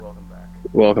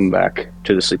Welcome back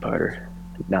to the Sleep Harder,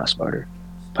 Not Smarter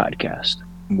podcast.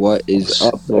 What is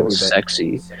up, Little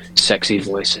everybody? sexy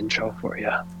voice intro for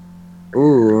you.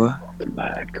 Ooh, Welcome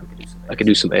back. I could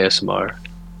do some ASMR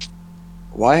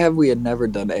why have we never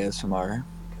done ASMR?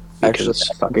 because Actually,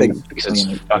 it's I can think fucking of because a it's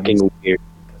million fucking reasons. weird.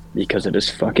 Because it is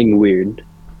fucking weird.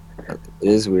 It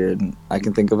is weird. I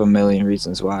can think of a million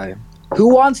reasons why.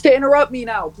 Who wants to interrupt me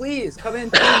now? Please come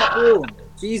into my room.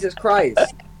 Jesus Christ.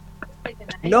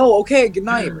 No, okay, good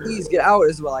night. Please get out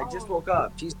as well. I just woke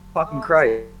up. Jesus fucking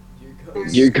Christ.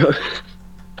 You're go-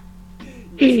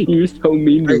 You're so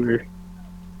mean to her.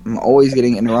 I'm always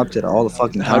getting interrupted all the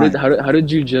fucking How did time. how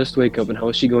did you just wake up and how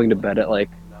is she going to bed at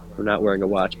like? We're not wearing a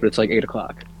watch, but it's like 8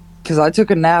 o'clock. Because I took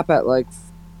a nap at like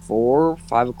 4,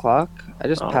 5 o'clock. I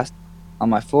just Oh, passed on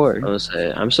my floor. I was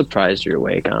say I'm surprised you're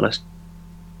awake. Honestly,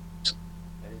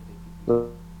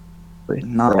 No,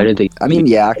 I didn't think I mean,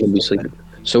 yeah, you'd be sleeping.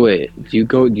 So wait, do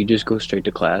you just go straight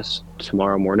to class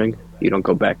tomorrow morning? You don't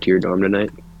go back to your dorm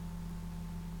tonight?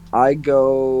 I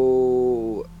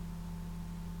go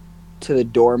to the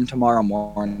dorm tomorrow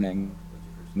morning.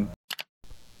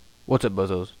 What's up,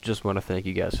 Bozos? Just want to thank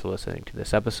you guys for listening to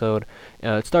this episode.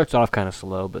 It starts off kind of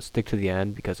slow, but stick to the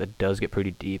end because it does get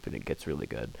pretty deep and it gets really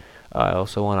good. I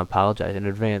also want to apologize in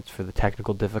advance for the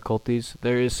technical difficulties.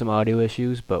 There is some audio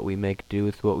issues, but we make do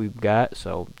with what we've got,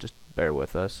 so just bear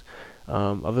with us.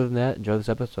 Other than that, enjoy this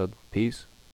episode. Peace.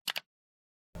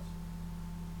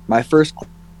 My first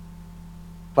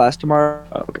class tomorrow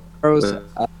Oh, okay. is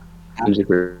Music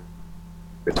for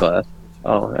class.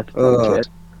 Oh, that's uh,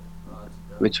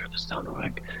 let me turn this down real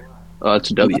quick. Oh,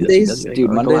 it's a W. Mondays. That's a W. Dude,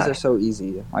 Oh, Mondays go are so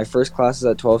easy. My first class is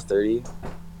at 12:30,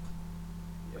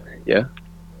 Yeah.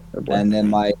 Oh, boy. and then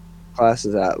my class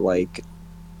is at like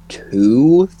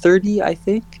 2:30, I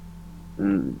think,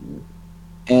 Mm.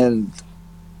 and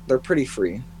they're pretty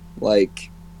free.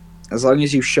 Like, as long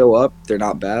as you show up, they're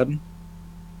not bad.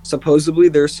 Supposedly,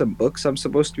 there's some books I'm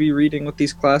supposed to be reading with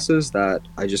these classes that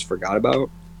I just forgot about,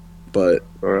 but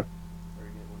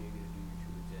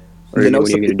Or You when know are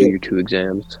you gonna do something- your 2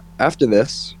 exams? after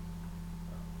this,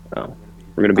 Oh,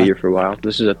 we're gonna be here for a while.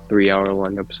 This is a 3-hour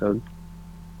long episode.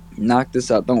 knock this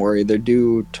out. Don't worry, they're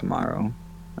due tomorrow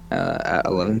at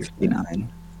 11:59.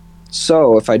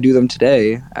 So if I do them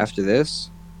today after this,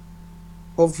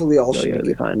 hopefully I'll Oh, should yeah, be it'll be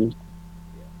good. fine.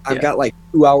 I've yeah. got like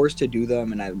 2 hours to do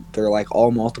them, and they're like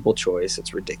all multiple choice.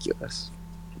 It's ridiculous.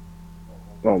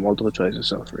 Well, multiple choice is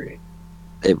so free.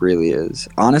 It really is.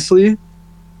 Honestly,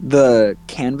 the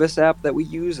Canvas app that we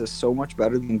use is so much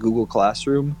better than Google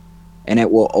Classroom, and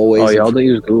it will always. Oh, y'all don't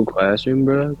use Google Classroom,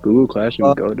 bro? Google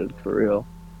Classroom, go to for real.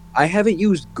 I haven't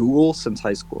used Google since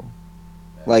high school.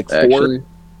 Like for Actually,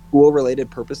 school-related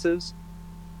purposes,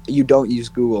 you don't use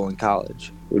Google in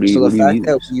college. what do you, So what the do you fact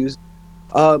that use? we use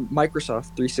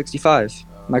Microsoft 365,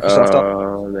 Microsoft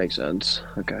Office. Makes sense.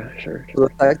 Okay, sure. So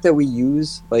the fact that we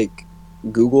use like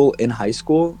Google in high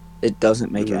school, it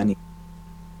doesn't make Mhm. any,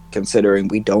 considering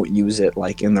we don't use it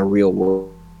like in the real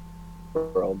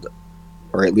world,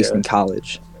 or at least Yeah. in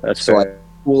college. That's So fair. like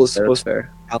school is That's supposed fair. to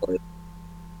be college.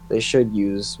 They should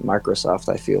use Microsoft.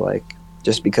 I feel like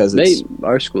just because They it's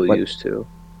our school what- used to.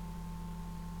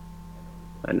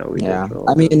 I know we Yeah. did. For a I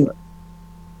little bit, mean, but-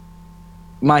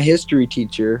 my history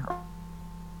teacher.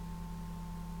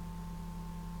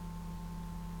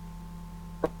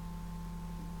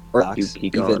 you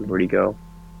keep going. Where'd he go?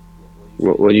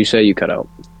 What did you say? You cut out.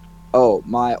 Oh,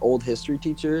 my old history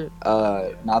teacher,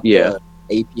 not Yeah.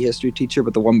 the AP history teacher,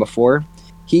 but the one before,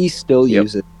 he still Yep.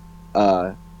 uses,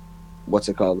 what's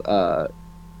it called?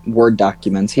 Word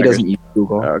documents. He doesn't use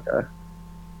Google, Okay.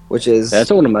 which is,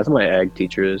 That's my ag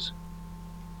teacher is.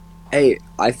 hey,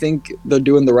 I think they're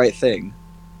doing the right thing.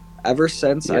 Ever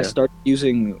since I Yeah. started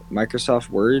using Microsoft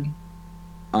Word,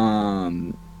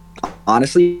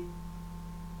 honestly,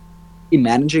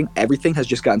 managing everything has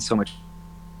just gotten so much.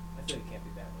 I feel it can't be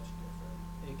that much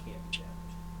different. It can't be that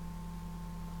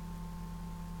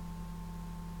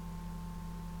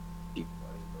much.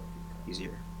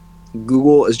 Easier.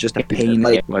 Google is just a pain.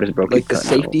 Like Why does broke the keep cutting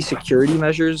safety out? security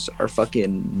measures are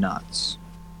fucking nuts.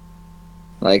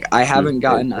 Like I haven't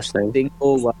gotten a Interesting.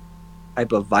 single like,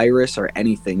 type of virus or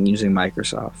anything using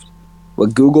Microsoft.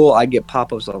 With Google, I get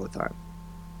pop-ups all the time.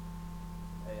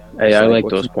 Hey, I like, like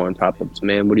what those can- porn pop-ups,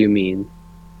 man. What do you mean?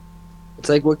 It's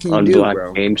like, what can you do, Unblocked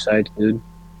bro? game sites, dude.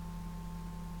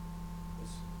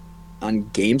 On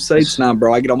game sites, nah,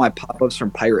 bro. I get all my pop-ups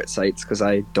from pirate sites because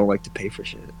I don't like to pay for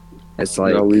shit. It's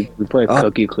like No, we play Oh,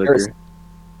 Cookie Clicker.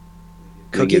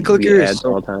 Cookie We get Clicker is ads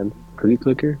so all the time. Cookie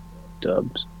Clicker,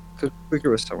 dubs. Cookie Clicker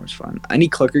was so much fun. Any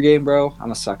Clicker game, bro,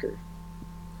 I'm a sucker.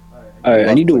 All right, I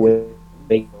love need to Clicker.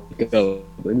 wake up.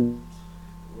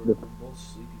 We're both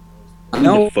sleepy boys. I need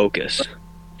No. to focus.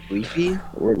 Sleepy.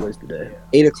 What word was today?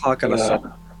 8 o'clock on a Yeah. Sunday.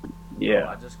 Yeah.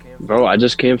 I just came from Bro, I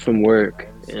just came from work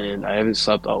and I haven't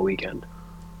slept all weekend.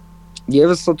 You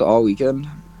ever slept all weekend?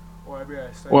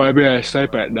 Well, I mean, I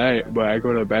sleep at night, but I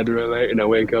go to bed really late and I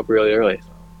wake up really early.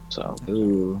 So,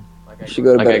 Ooh. Like You should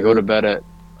go to like, bed. I go to early. bed at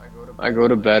I go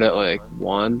to bed at like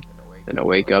 1 and I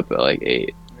wake up at like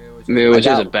 8. I mean, which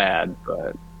I got- isn't bad,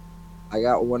 but I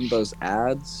got one of those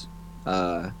ads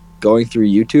going through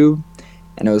YouTube,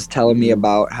 and it was telling me Mhm.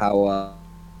 about how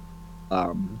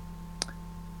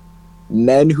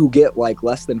men who get like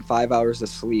less than 5 hours of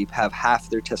sleep have half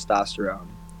their testosterone,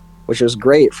 which was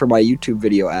great for my YouTube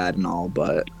video ad and all,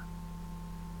 but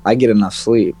I get enough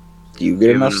sleep. Do you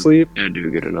get enough sleep? I do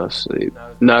get enough sleep.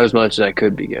 Not as much as I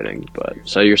could be getting, but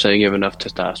so you're saying you have enough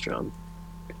testosterone?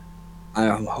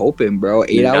 I'm hoping, bro.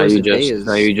 8 hours a day is.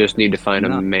 Now you just need to find a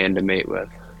enough. man to mate with.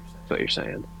 That's what you're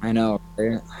saying. I know,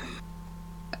 right?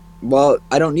 Well,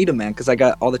 I don't need a man because I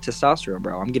got all the testosterone,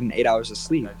 bro. I'm getting 8 hours of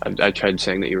sleep. I tried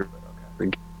saying that you were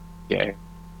gay,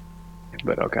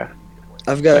 but okay.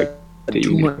 I've got That you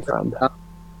too need much a friend. to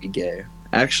be gay.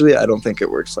 Actually, I don't think it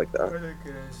works like that.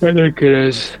 I think it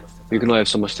is. You can only have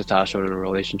so much testosterone in a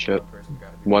relationship.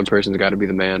 One person's got to be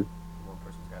the man,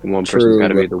 and one person's True, got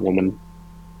to be but- the woman.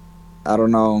 I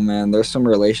don't know, man. There's some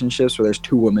relationships where there's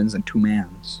 2 women's and 2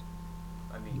 mans.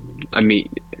 I mean,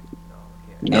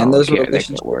 no, And there's that can't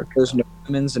relationships work. there's no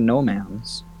women's and no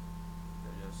mans.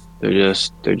 They're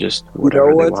just You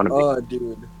whatever know they what? want to be.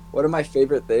 Dude. One of my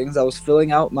favorite things, I was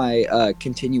filling out my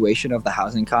continuation of the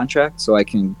housing contract so I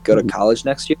can go to college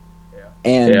next year.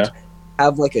 And Yeah.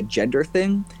 have like a gender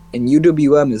thing. And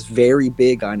UWM is very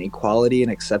big on equality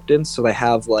and acceptance. So they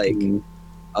have like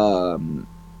Mhm.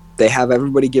 they have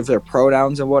everybody give their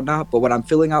pronouns and whatnot. But when I'm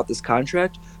filling out this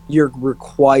contract, you're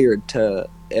required to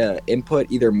input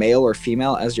either male or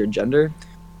female as your gender,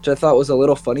 which I thought was a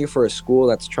little funny for a school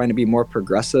that's trying to be more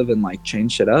progressive and like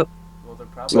change shit up.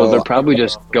 Well, they're So- probably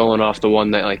just going off the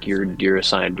one that like you're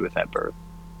assigned with at birth.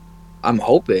 I'm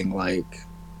hoping like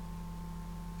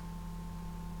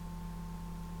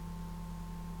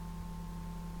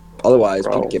otherwise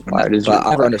Bro, people get why mad. does But your I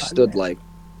never Wi-Fi understood like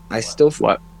I still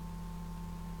What?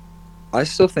 I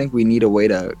still think we need a way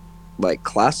to like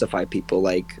classify people,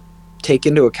 like take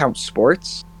into account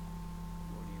sports.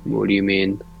 What do you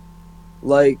mean?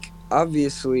 Like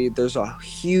obviously there's a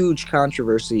huge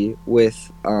controversy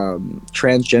with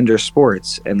transgender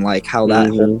sports and like how that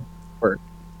Mhm.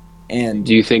 and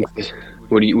Do you think?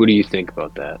 What do you think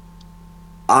about that?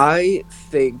 I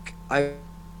think I've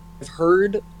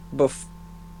heard before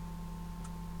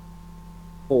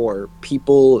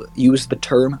people use the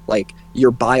term like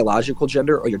your biological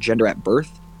gender or your gender at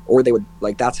birth, or they would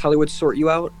like that's how they would sort you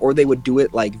out, or they would do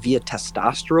it like via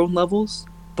testosterone levels.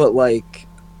 But like,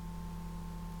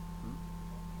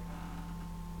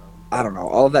 I don't know.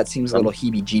 All of that seems a little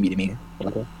heebie-jeebie to me.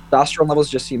 Okay. Testosterone levels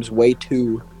just seems way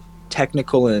too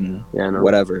technical and Yeah, no.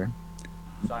 whatever.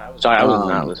 Sorry, I was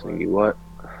not Um, listening to you. What?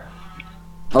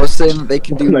 I was saying that they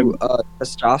can do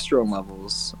testosterone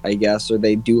levels, I guess, or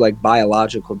they do like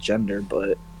biological gender,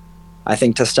 but I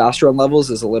think testosterone levels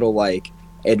is a little like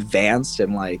advanced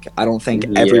and like I don't think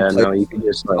every Yeah, player no, you can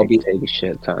just I'll like be- take a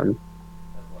shit ton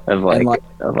of like,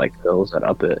 And, like- pills that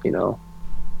up it, you know.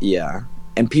 yeah.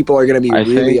 And people are gonna be I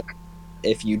really think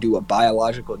if you do a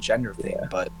biological gender thing,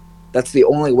 but that's the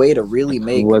only way to really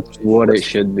make what it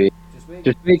should be.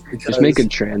 Just make a Because-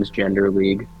 transgender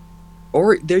league.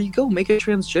 Or there you go, make a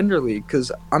transgender league.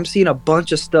 Because I'm seeing a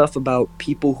bunch of stuff about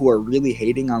people who are really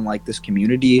hating on like this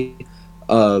community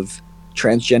of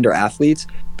transgender athletes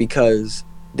because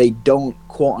they don't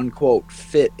quote unquote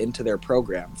fit into their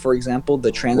program. For example,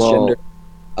 the transgender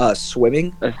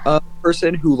swimming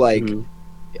person who like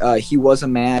Mhm. he was a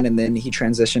man and then he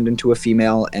transitioned into a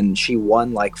female and she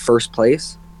won like first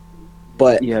place.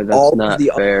 But Yeah, all that's of not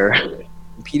the fair.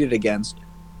 competed against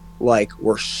like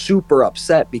were super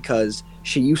upset because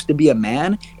she used to be a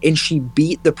man and she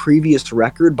beat the previous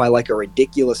record by like a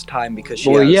ridiculous time because she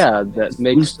Well, has, yeah, that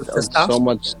makes boost of so testosterone.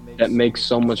 much. That makes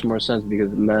so much more sense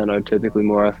because men are typically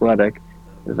more athletic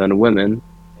than women,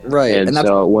 right and that's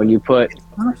so when you put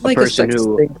not like a person sexist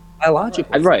who- thing,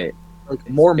 biological right, like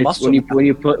more it's muscle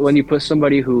when you put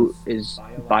somebody who is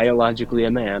biologically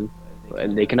a man,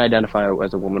 and they can identify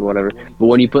as a woman, whatever. But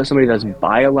when you put somebody that's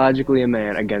biologically a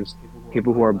man against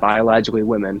people who are biologically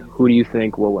women, who do you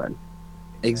think will win?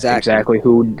 exactly.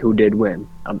 Who did win?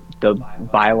 The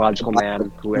biological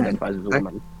man who identifies as a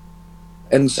woman.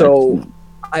 And so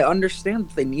I understand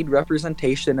that they need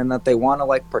representation and that they want to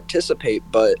like participate,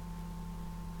 but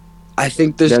I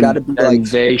think there's got to be Then like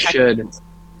they should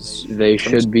they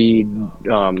should be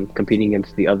competing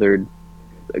against the other.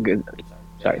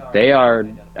 Sorry, they are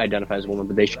identified as women,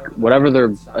 but they should, whatever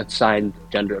their assigned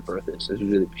gender at birth is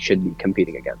really should be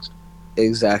competing against.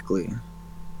 Exactly.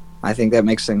 I think that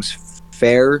makes things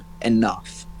fair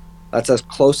enough. That's as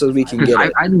close as we can get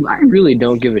it. I really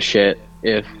don't give a shit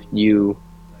if you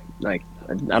like.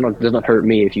 I don't. It doesn't hurt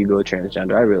me if you go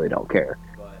transgender. I really don't care,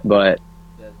 but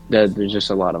there's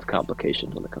just a lot of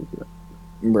complications when it comes to it.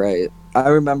 Right. I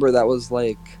remember that was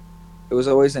like, it was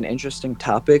always an interesting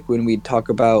topic when we'd talk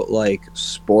about like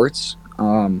sports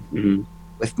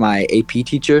with my AP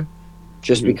teacher,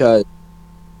 just because,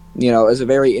 you know, it was a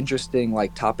very interesting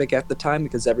like topic at the time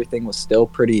because everything was still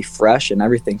pretty fresh and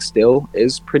everything still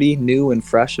is pretty new and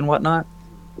fresh and whatnot.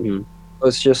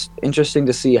 It's just interesting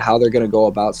to see how they're going to go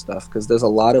about stuff because there's a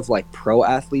lot of like pro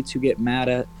athletes who get mad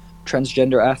at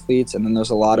transgender athletes, and then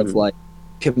there's a lot of like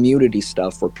community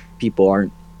stuff where people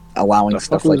aren't allowing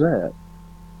stuff like that.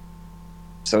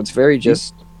 So it's very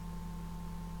just.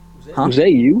 Was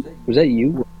that you? Was that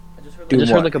you? I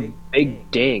just heard like a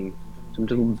big ding,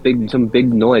 some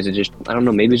big noise. It just, I don't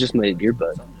know. Maybe it's just my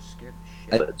earbud.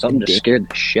 But something just scared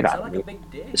the shit out of me.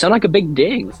 It sounded like a big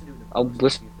ding. I'll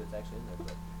listen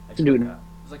to it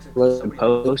in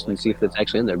post and see if it's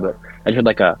actually in there. But I heard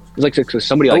like it was like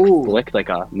somebody like flicked like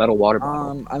a metal water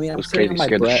bottle. I mean, it I'm was sitting crazy. on my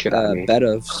Scared the shit out of me. bed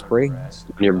of springs.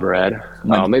 In your bread.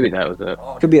 Oh, maybe that was it.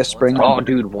 Could be a spring. Oh,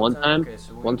 dude, one time.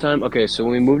 Okay, so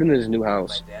when we moved into this new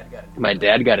house, my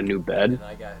dad got a new bed,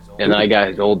 and then I got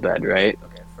his old bed, right?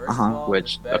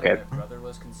 Which, okay.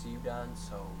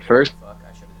 First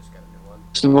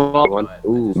of all,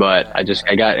 but I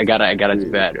got his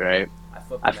bed, right?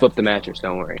 I flipped the mattress.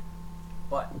 Don't worry.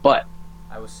 But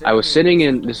I was sitting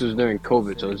in. This was during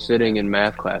COVID, so I was sitting in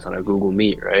math class on a Google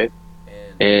Meet, right?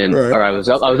 And or I was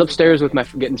upstairs with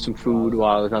getting some food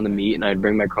while I was on the Meet, and I'd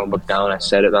bring my Chromebook down. I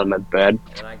set it on my bed,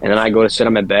 and then I go to sit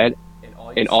on my bed,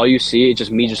 and all you see is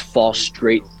just me just fall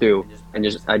straight through, and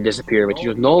just I disappear. But she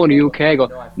goes, "Nolan, are you okay?" I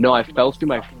go, "No, I fell through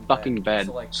my fucking bed."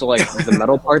 So like the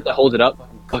metal part that holds it up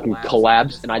fucking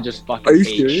collapsed, and I just fucking Are you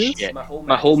ate serious? shit.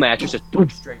 My whole mattress just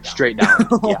straight down.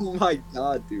 Yeah. Oh my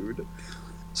god, dude.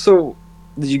 So,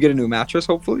 did you get a new mattress?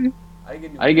 Hopefully. I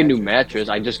didn't get a new mattress.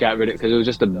 I just got rid of it because it was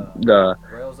just the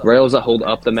rails that hold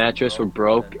up the mattress were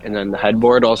broke, and then the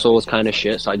headboard also was kind of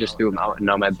shit. So I just threw them out, and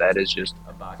now my bed is just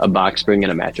a box spring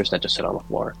and a mattress that just sit on the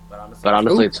floor. But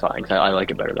honestly, it's fine. I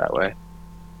like it better that way.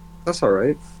 That's all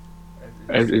right.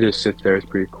 It just sits there. It's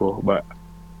pretty cool. But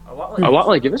I want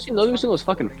like, have you seen those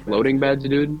fucking floating beds,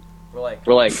 dude?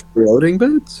 We're like Floating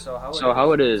beds? So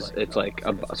how it is? It's like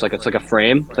a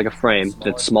frame. It's like a frame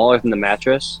that's smaller than the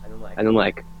mattress, and then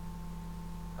like,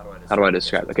 how do I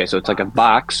describe it? Okay, so it's like a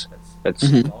box that's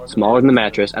smaller than the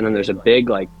mattress, and then there's a big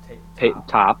like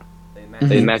top that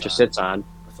the mattress sits on.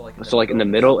 So like in the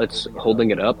middle, it's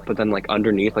holding it up, but then like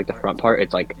underneath, like the front part,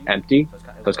 it's like empty.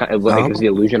 So it's kind of like gives the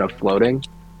illusion of floating.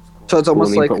 So it's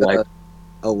almost like like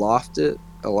a lofted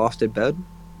bed.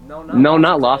 No,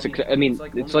 not lofted. I mean,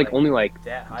 it's like only like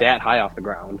that high off the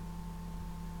ground.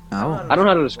 Oh. I don't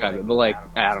know how to describe it, but like,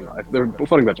 I don't know. The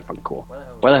floating beds are fucking cool.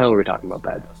 Why the hell are we talking about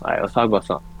beds? Alright, let's talk about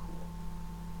something.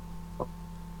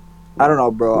 I don't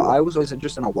know, bro. I was always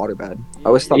interested in a waterbed. I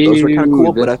always thought those were kind of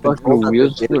cool, but I've been told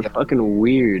they're fucking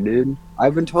weird, dude.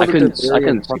 I've been told I couldn't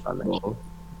sleep on that.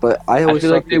 But I always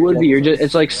feel like they would be.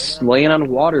 It's like laying on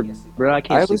water, bro. I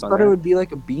can't. I always sleep on thought that. it would be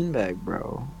like a beanbag,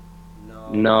 bro.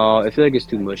 No, I feel like it's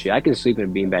too mushy. I can sleep in a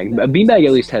beanbag. A beanbag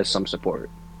at least has some support.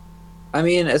 I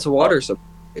mean, it's water, so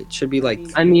it should be like.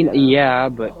 I mean, yeah,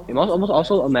 but almost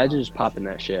also imagine just popping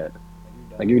that shit.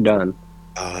 Like you're done.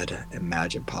 God,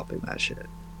 imagine popping that shit.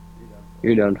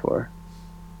 You're done for.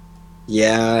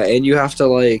 Yeah, and you have to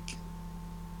like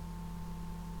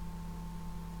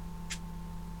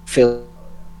fill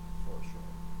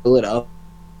it up,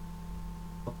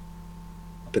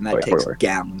 and that takes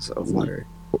gallons of water.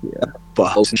 Yeah,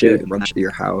 bucks and shit, and run to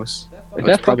your house. If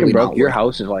that fucking broke, your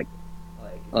house is like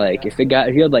if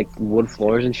you had like wood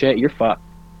floors and shit, you're fucked.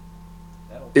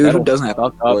 Dude, who doesn't have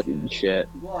fucked up and shit?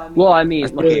 Well, I mean,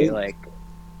 okay,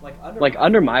 like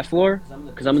under my floor,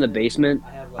 because I'm in the basement,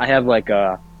 I have like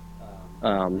a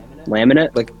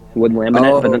laminate, like wood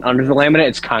laminate, but then under the laminate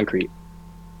it's concrete.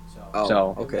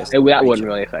 So okay, that wouldn't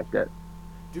really affect it.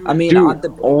 I mean, dude,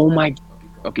 oh my,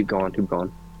 keep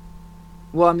going.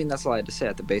 Well, I mean, that's all I had to say.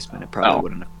 At the basement, it probably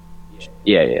wouldn't.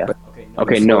 Yeah. But,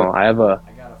 okay, no,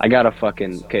 I got a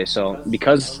fucking. Okay, so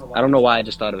because I don't know why I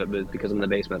just thought of it, but it's because I'm in the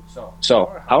basement.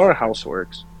 So how our house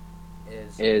works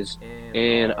is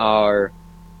in our,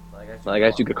 I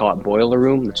guess you could call it boiler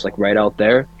room. It's like right out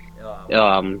there.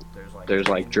 There's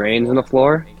like drains in the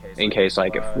floor in case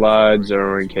like it floods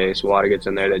or in case water gets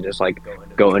in there, they just like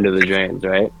go into the drains,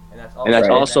 right? And that's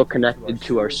Right. also connected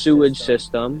to our sewage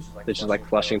system, which is like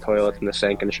flushing toilets in the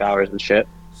sink and showers and shit.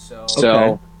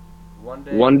 So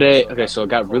one day, okay, so it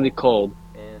got really cold,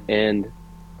 and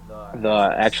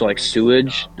the actual like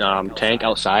sewage tank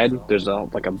outside, there's a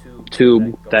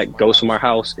tube that goes from our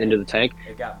house into the tank.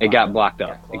 It got blocked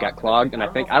up. It got clogged, and I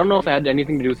don't know if it had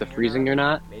anything to do with the freezing or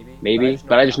not, maybe,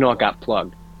 but I just know it got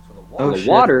plugged. Oh, The shit.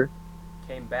 water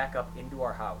came back up into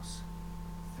our house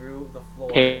through the floor,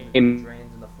 Came- and the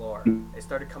drains in the floor. It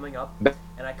started coming up,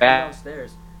 and I come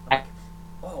downstairs. I'm like,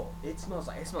 oh, it smells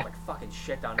like fucking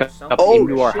shit down here. up Oh,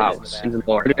 into our shit. house. Into the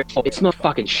floor. It smelled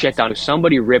fucking shit down.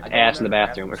 Somebody ripped ass in the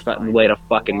bathroom or laid a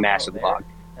fucking massive log.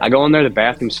 I go in there, the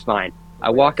bathroom's fine. I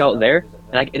walk out there,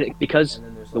 and because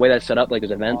the way that's set up, like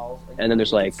there's a vent, and then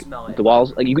there's like the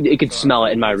walls, like you could smell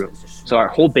it in my room. So our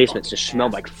whole basement just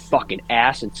smelled like fucking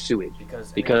ass and sewage.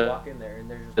 Because Because- you walk in there and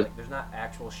there's just like there's not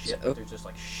actual shit, but there's just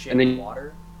like shit And then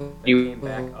water. that You came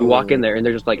back you up. walk in there, and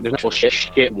there's just like there's actual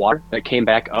shit water that came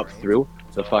back up through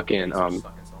the fucking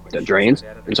the drains,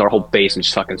 and so our whole basement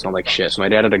just fucking smelled like shit. So my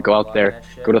dad had to go out there,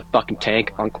 go to the fucking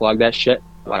tank, unclog that shit.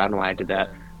 Well, I don't know why I did that.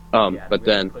 But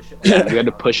then we had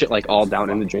to push it like all down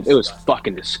in the drains. It was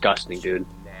fucking disgusting, dude.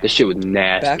 This shit was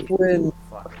nasty.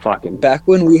 Back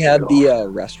when we had the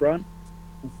restaurant,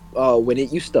 when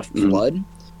it used to flood,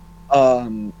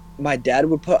 my dad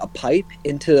would put a pipe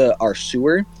into our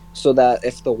sewer so that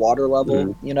if the water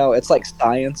level, it's like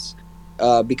science,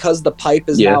 because the pipe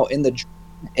is now in the,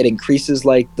 it increases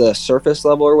like the surface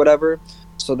level or whatever,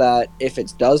 so that if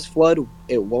it does flood,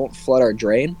 it won't flood our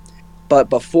drain. But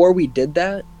before we did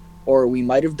that, or we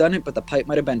might have done it, but the pipe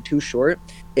might have been too short,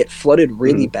 it flooded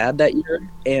really bad that year,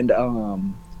 and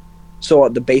so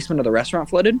the basement of the restaurant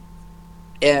flooded,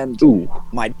 and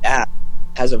my dad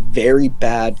has a very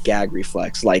bad gag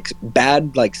reflex, like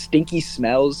stinky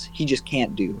smells he just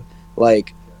can't do.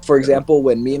 Like, for example,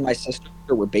 when me and my sister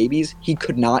were babies, he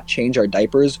could not change our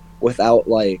diapers without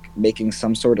like making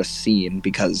some sort of scene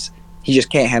because he just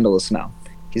can't handle the smell.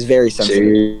 He's very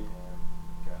sensitive.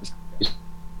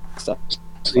 So,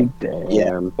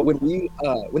 yeah, but when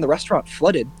the restaurant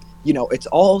flooded, it's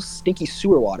all stinky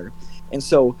sewer water, and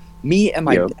so me and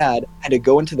my dad had to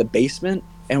go into the basement,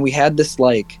 and we had this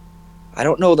like, I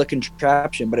don't know the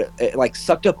contraption, but it like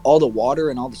sucked up all the water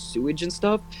and all the sewage and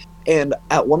stuff. And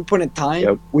at one point in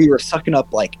time, we were sucking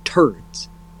up like turds,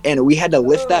 and we had to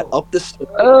lift that up the stairs.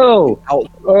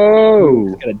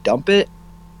 Gonna dump it,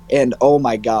 and oh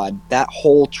my god, that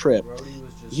whole trip,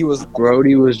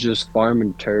 Brody was just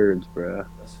farming turds, bro.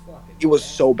 It was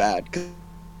so bad.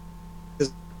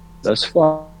 That's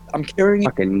I'm carrying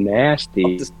fucking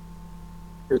nasty.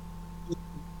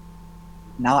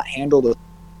 Not handle the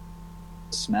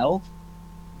smell.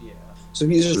 Yeah. So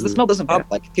he's just, the smell doesn't bother,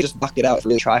 like, he just buck it out if you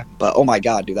really try. But oh my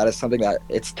god, dude, that is something that,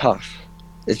 it's tough.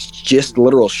 It's just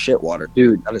literal shit water.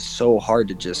 Dude, that is so hard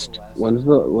to just... When's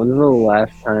the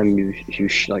last time you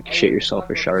like shit yourself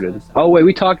or sharted? Oh wait,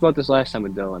 we talked about this last time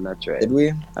with Dylan, that's right. Did we?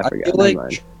 I forgot. feel like Never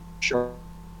mind.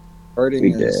 Farting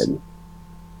We is... did.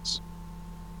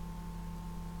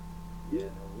 Yeah, no,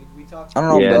 we talked. I don't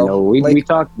know, Yeah, bro. no, we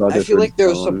talked about I this feel with like there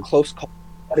was Dylan. some close call.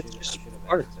 It's just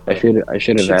smart. I should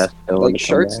have asked Dylan Like, to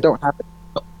come sharts back. don't happen.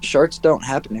 Sharts don't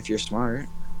happen if you're smart.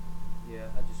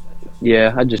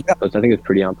 Yeah, I just. Yeah, I think it's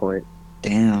pretty on point.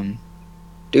 Damn.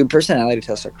 Dude, personality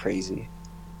tests are crazy.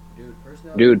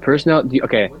 Dude, personality.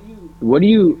 Okay, what do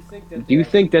you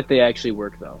think that they actually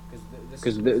work though?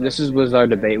 Because this was our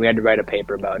debate. We had to write a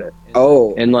paper about it.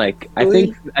 Oh. And like, I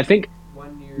think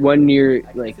when you're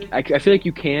like, I feel like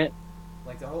you can't.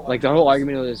 Like the whole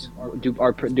argument is, do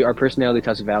our personality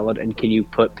tests valid, and can you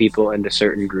put people into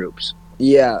certain groups?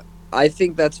 Yeah, I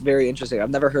think that's very interesting. I've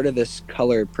never heard of this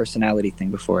color personality thing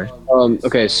before.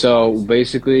 Okay, so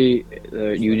basically,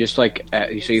 you just like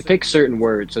so you pick certain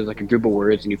words. So there's like a group of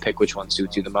words, and you pick which one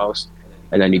suits you the most,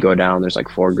 and then you go down. There's like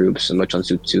 4 groups, and which one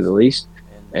suits you the least.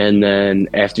 And then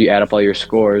after you add up all your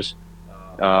scores,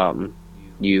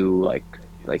 you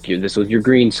this was your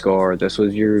green score, this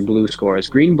was your blue score. It's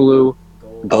green, blue,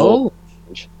 gold.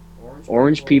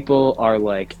 Orange people are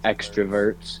like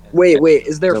extroverts. Wait,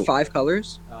 is there 5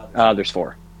 colors? There's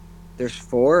 4. There's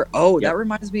 4? Oh, Yep. that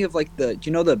reminds me of like do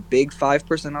you know the big 5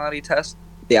 personality test?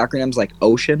 The acronym's like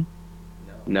OCEAN.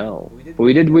 No, but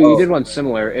we did one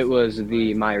similar. It was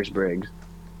the Myers-Briggs.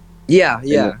 Yeah.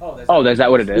 Oh, is that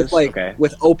what it is? With, like, Okay.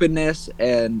 with openness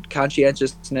and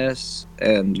conscientiousness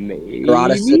and Maybe.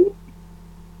 neuroticism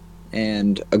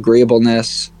and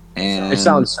agreeableness and It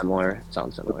sounds similar.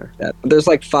 there's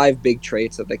like 5 big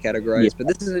traits that they categorize, but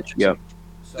this is interesting. Yep.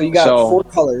 So you got 4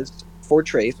 colors, 4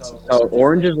 traits. So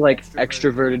orange is like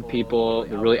extroverted people.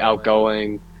 They're really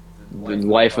outgoing. The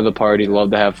life of the party.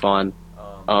 Love to have fun.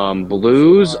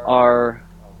 Blues are.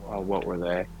 Oh, what were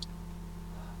they?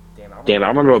 Damn, I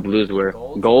don't remember what blues were.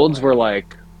 Golds were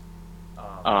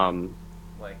um,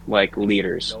 like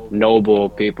leaders, noble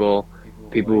people,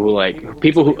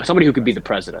 somebody who could be the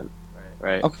president,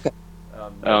 right? Okay.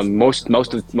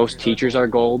 Most teachers are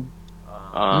gold.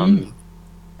 Mm.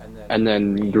 And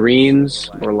then greens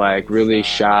were like really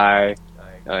shy,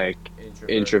 like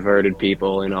introverted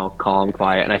people, calm,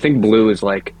 quiet. And I think blue is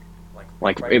like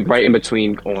right in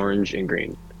between orange and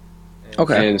green.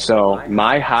 Okay. And so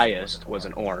my highest was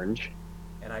an orange.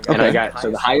 And I got, so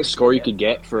the highest score you could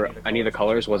get for any of the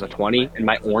colors was a 20, and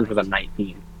my orange was a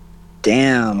 19.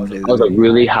 Damn, dude. I was a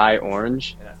really high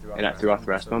orange, and I threw off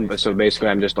the rest of them. But so basically,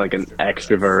 I'm just like an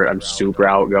extrovert. I'm super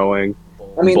outgoing,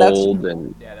 I mean, bold,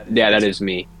 and yeah, that is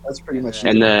me. that's pretty much.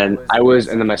 And then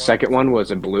my second one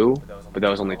was a blue, but that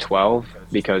was only 12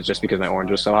 because my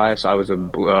orange was so high. So I was a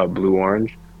blue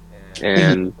orange,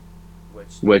 and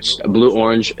which blue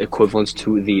orange equivalents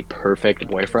to the perfect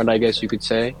boyfriend, I guess you could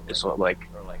say. So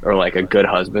or like a good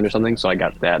husband or something. So I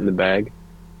got that in the bag.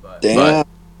 Damn.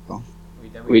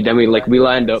 We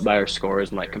lined up by our scores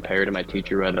and like compared, and my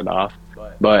teacher read it off.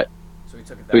 But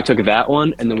we took that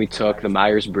one, and then we took the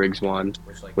Myers-Briggs one,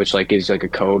 which like is like a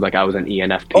code. Like I was an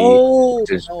ENFP. Oh,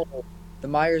 which is, no. The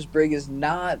Myers-Briggs is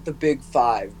not the Big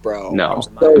 5, bro. no, I'm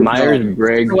so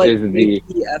Myers-Briggs dumb. Like is the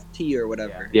FT or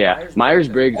whatever. yeah.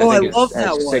 Myers-Briggs Oh, I I think love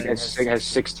that one. has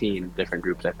 16 different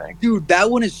groups, I think. Dude,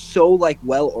 that one is so like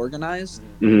well organized.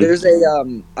 Mhm. There's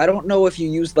a I don't know if you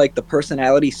used like the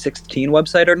Personality 16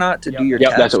 website or not to do your Yep,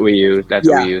 test. that's what we use. That's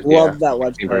what we use. Love that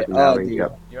 16 website. Oh, personality, dude.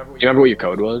 yep. Do you remember what your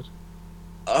code was?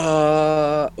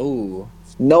 Oh.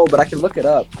 No, but I can look it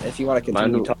up if you want to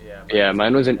continue Mine- talking. Yeah,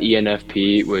 mine was an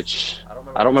ENFP, which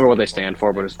I don't remember what they stand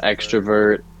for, but it's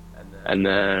extrovert, and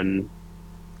then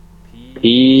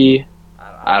P.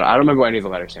 I don't remember what any of the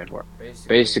letters stand for.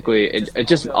 Basically, it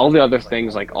just all the other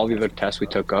things, like all the other tests we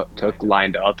took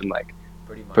lined up and like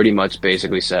pretty much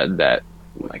basically said that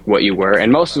like what you were,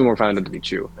 and most of them were found out to be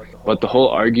true. But the whole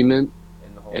argument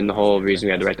and the whole reason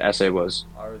we had to write the essay was,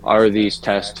 are these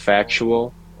tests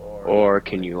factual, or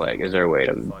can you is there a way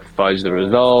to fudge the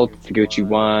result to get what you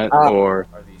want, or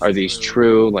are these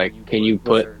true? Like, can you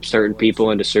put certain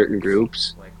people into certain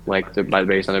groups,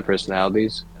 based on their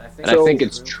personalities? And I think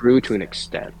it's true to an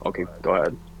extent. Okay, go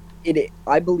ahead.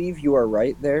 I believe you are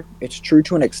right there. It's true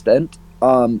to an extent.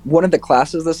 One of the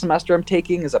classes this semester I'm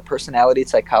taking is a personality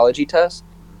psychology test.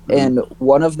 Mhm. And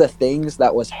one of the things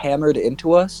that was hammered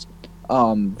into us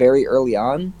very early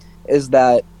on is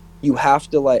that you have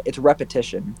to it's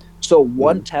repetition. So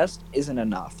one test isn't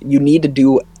enough. You need to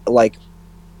do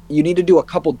a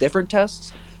couple different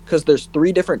tests, because there's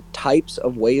 3 different types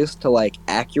of ways to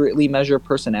accurately measure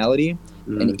personality.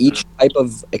 And each type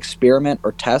of experiment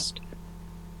or test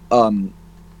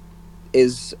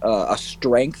is a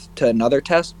strength to another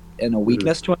test and a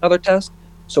weakness to another test.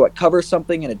 So it covers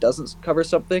something and it doesn't cover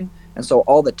something. And so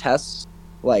all the tests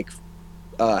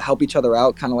help each other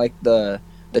out, kind of like the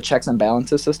checks and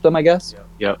balances system, I guess.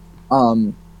 Yep.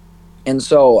 And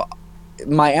so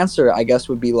my answer, I guess,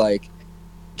 would be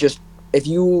just if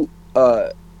you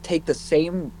take the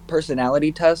same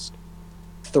personality test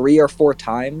 3 or 4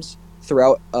 times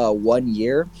throughout 1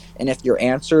 year, and if your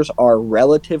answers are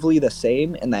relatively the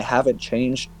same and they haven't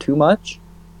changed too much,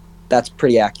 that's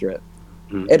pretty accurate.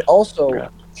 It also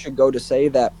should go to say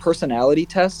that personality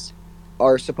tests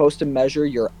are supposed to measure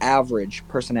your average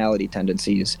personality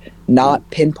tendencies, not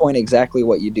pinpoint exactly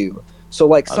what you do.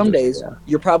 So some days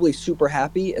you're probably super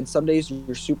happy and some days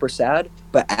you're super sad,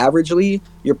 but averagely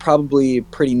you're probably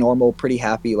pretty normal, pretty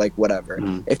happy, whatever.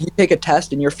 If you take a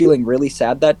test and you're feeling really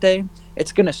sad that day,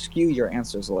 it's going to skew your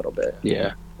answers a little bit.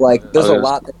 Yeah. There's a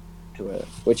lot to it,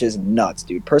 which is nuts,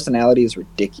 dude. Personality is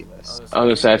ridiculous. I was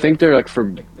gonna say, I think they're I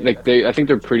think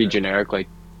they're pretty generic.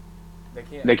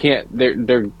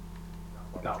 They're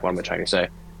what am I trying to say?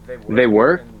 They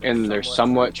work and they're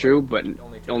somewhat true, but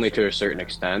only to a certain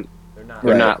extent.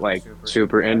 They're not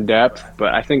super in depth,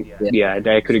 but I think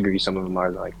I could agree some of them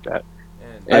are like that.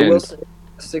 I will say,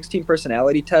 16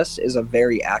 personality test is a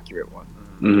very accurate one.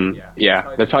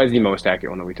 Yeah, that's probably the most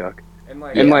accurate one that we took.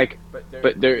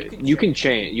 But you can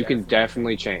change. You can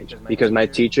definitely change, because my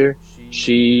teacher,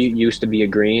 she used to be a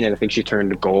green, and I think she turned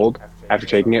to gold after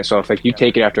taking it. So if you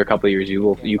take it after a couple of years,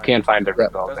 you can find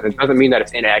different results. And it doesn't mean that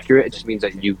it's inaccurate. It just means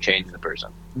that you changed the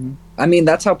person. I mean,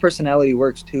 that's how personality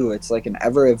works too. It's like an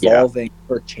ever evolving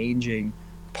or changing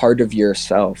part of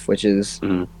yourself, which is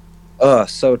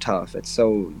so tough. It's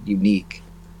so unique.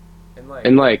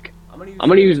 And I'm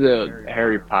gonna use the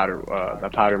Harry Potter, the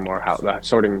Pottermore house,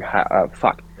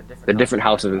 the the different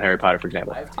houses in Harry Potter, for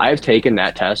example. I have taken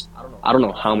that test. I don't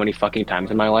know how many fucking times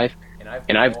in my life,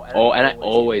 and I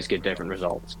always get different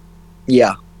results.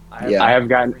 Yeah. I have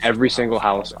gotten every single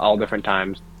house all different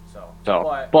times.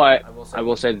 So, but I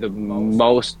will say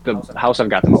the house I've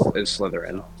got the most is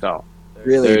Slytherin. So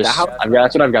Really, that's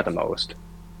what I've got the most.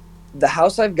 the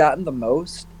house I've gotten the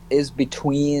most is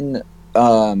between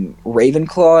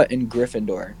Ravenclaw and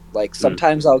Gryffindor. Like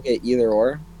sometimes I'll get either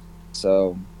or.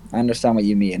 So I understand what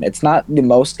you mean. It's not the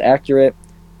most accurate,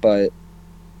 but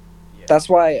that's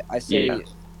why I say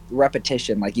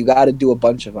repetition. Like you got to do a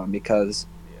bunch of them because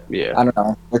Yeah. I don't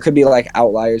know. There could be like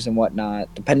outliers and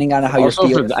whatnot, depending on how you're Also,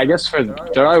 feeling. I guess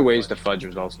there are ways to fudge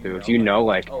results too. If you know,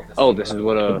 like, oh, this is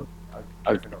what a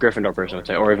Gryffindor person would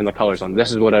say, or even the colors one.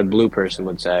 This is what a blue person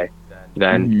would say.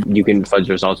 Then you can fudge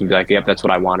results and be like, yep, that's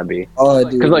what I want to be. Oh,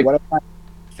 dude, like, one of my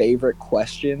favorite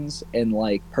questions in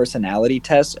like personality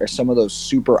tests are some of those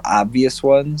super obvious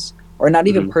ones, or not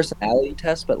even personality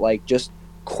tests, but like just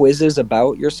quizzes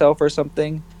about yourself or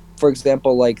something. For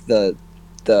example, like the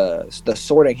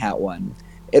Sorting Hat one,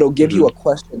 it'll give you a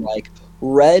question like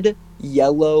red,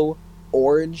 yellow,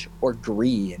 orange, or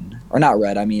green, or not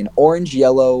red. I mean orange,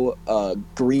 yellow,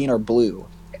 green, or blue,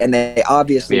 and they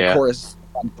obviously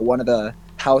correspond to one of the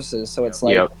houses. So it's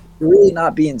like really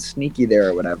not being sneaky there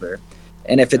or whatever.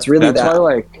 And if it's really that's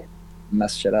why like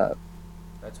mess shit up.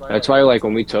 That's why like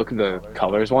when we took the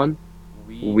colors one,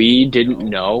 we didn't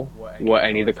know what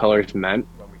any of the colors meant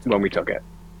when we took it.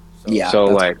 Yeah. So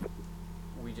like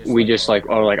we just like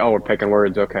we're picking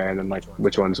words, okay, and then like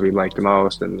which ones we liked the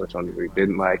most and which ones we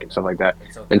didn't like and stuff like that.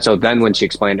 And so then when she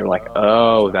explained, we're like,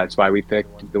 oh, that's why we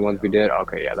picked the ones we did.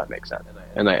 Okay, yeah, that makes sense.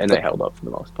 And they held up for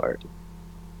the most part.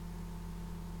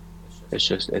 It's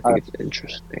just I think it's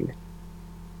interesting.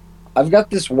 I've got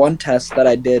this one test that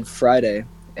I did Friday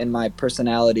in my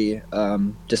personality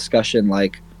discussion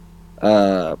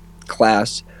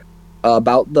class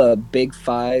about the big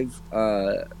 5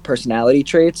 personality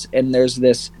traits, and there's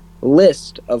this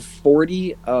list of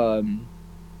 40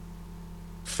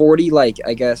 like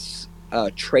I guess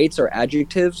traits or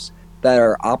adjectives that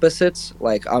are opposites,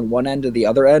 like on one end or the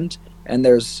other end, and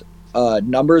there's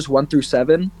numbers 1 through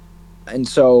 7. And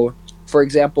so for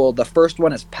example, the first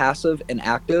one is passive and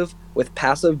active, with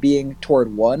passive being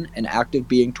toward 1 and active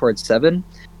being toward 7.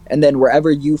 And then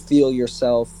wherever you feel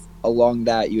yourself along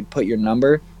that, you'd put your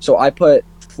number. So I put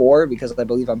 4 because I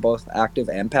believe I'm both active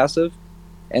and passive.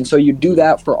 And so you do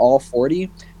that for all 40.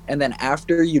 And then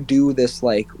after you do this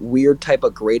like weird type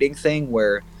of grading thing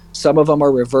where some of them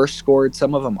are reverse scored,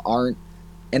 some of them aren't.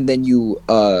 And then you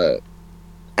add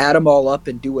them all up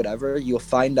and do whatever, you'll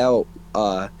find out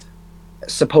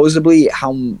supposedly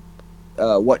how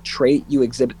what trait you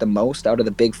exhibit the most out of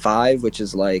the big 5, which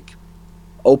is like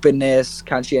openness,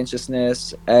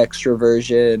 conscientiousness,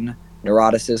 extroversion,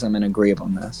 neuroticism, and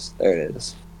agreeableness. There it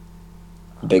is.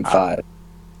 Big 5.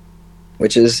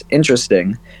 Which is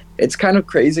interesting. It's kind of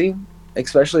crazy,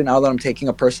 especially now that I'm taking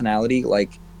a personality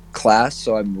like class,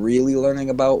 so I'm really learning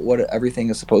about what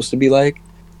everything is supposed to be like,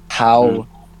 how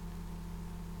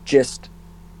just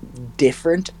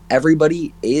different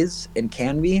everybody is and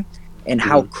can be, and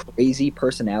how crazy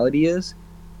personality is.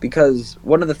 Because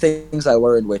one of the things I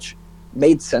learned, which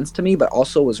made sense to me but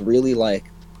also was really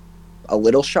like a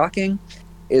little shocking,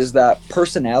 is that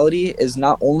personality is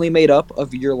not only made up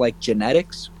of your like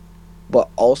genetics, but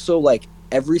also like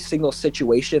every single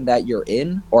situation that you're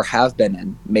in or have been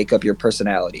in make up your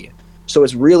personality. So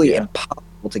it's really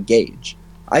impossible to gauge.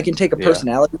 I can take a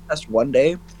personality test one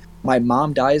day, my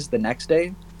mom dies the next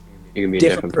day, you can be a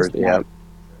different person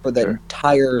for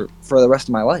the rest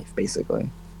of my life, basically.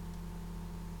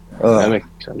 That makes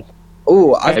sense.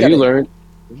 Oh, have you learned?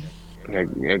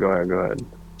 Yeah, go ahead.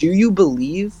 Do you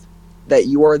believe that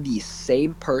you are the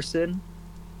same person,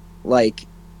 like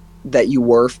that you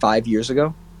were 5 years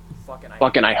ago?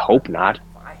 Fucking, I hope not.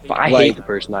 I hate the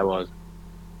person I was.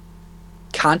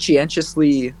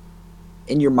 Conscientiously,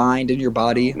 in your mind, in your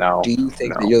body, do you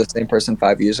think that you're the same person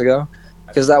 5 years ago?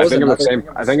 Because that was I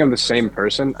think I'm the same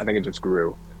person. I think it just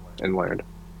grew and learned.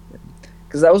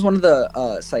 Because that was one of the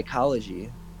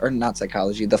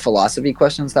the philosophy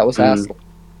questions that was asked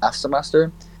last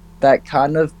semester that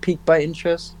kind of piqued my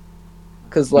interest.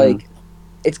 Because like,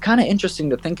 it's kind of interesting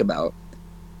to think about.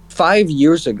 5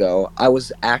 years ago, I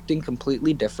was acting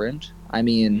completely different. I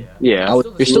mean, you're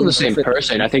still the same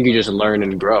person. I think you just learn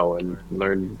and grow and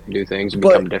learn new things and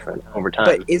become different over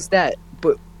time.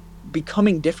 But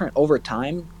becoming different over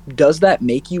time, does that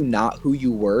make you not who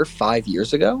you were 5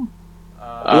 years ago?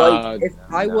 Like, if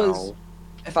I was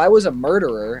if I was a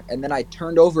murderer and then I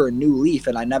turned over a new leaf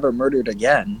and I never murdered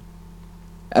again,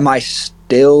 am I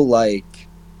still like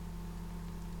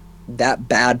that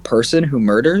bad person who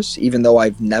murders, even though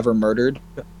I've never murdered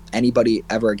anybody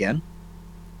ever again?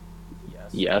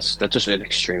 Yes, that's just an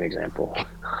extreme example.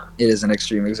 It is an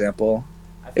extreme example.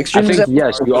 I Extreme think example.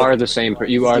 yes, you are the same.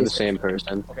 You are the same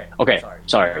person. Okay,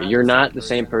 sorry, you're not the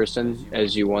same person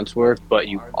as you once were, but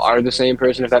you are the same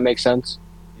person. If that makes sense.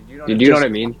 Do you know what I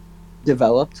mean?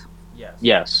 Developed.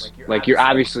 Yes, like you're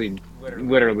obviously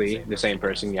literally the same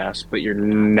person. Yes, but you're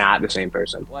not the same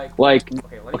person. Like,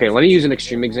 okay, let me use an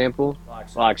extreme example.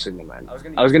 Well, actually, never mind.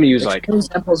 I was gonna use like Extreme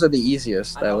examples are the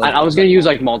easiest. I was gonna use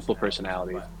like multiple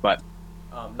personalities, but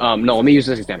no. Let me use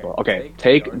this example. Okay,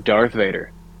 take Darth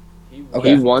Vader.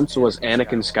 Okay. He once was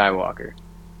Anakin Skywalker,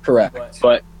 Correct.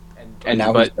 but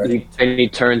now but he's he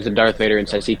turns to Darth Vader and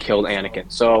says he killed Anakin.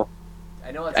 So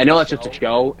I know that's just a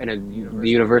show in the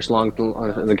universe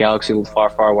the galaxy far,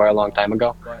 far away a long time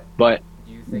ago. But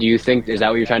do you think is that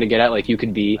what you're trying to get at? Like you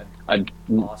could be an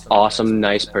awesome,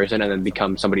 nice person and then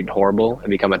become somebody horrible and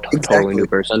become a totally new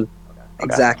person? Okay.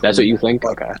 Exactly. That's what you think?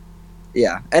 Okay.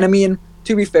 Yeah, and I mean,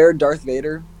 to be fair, Darth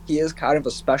Vader, he is kind of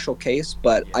a special case,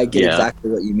 but I get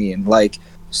exactly what you mean. Like,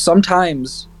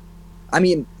 sometimes, I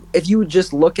mean, if you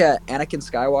just look at Anakin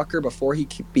Skywalker before he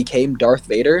became Darth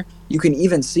Vader, you can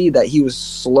even see that he was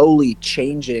slowly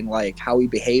changing, like, how he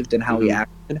behaved and how he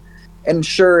acted. And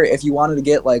sure, if you wanted to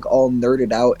get, like, all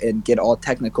nerded out and get all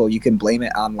technical, you can blame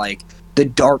it on, like, the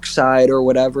dark side or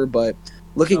whatever, but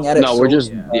looking at it we're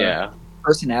just,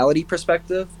 personality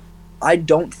perspective, I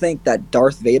don't think that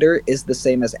Darth Vader is the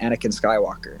same as Anakin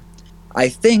Skywalker. I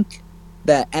think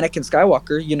that Anakin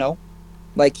Skywalker, you know,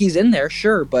 like he's in there,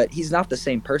 sure, but he's not the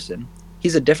same person.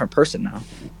 He's a different person now.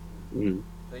 Mm.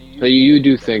 So you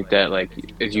do think that, like,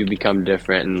 if you become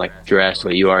different and, like,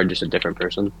 drastically, you are just a different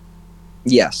person?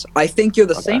 Yes. I think you're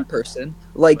the same person.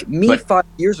 Like, me 5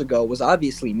 years ago was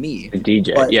obviously me. A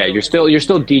DJ. Yeah, you're still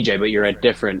DJ, but you're a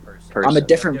different person. I'm a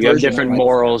different version. You have different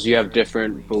morals, you have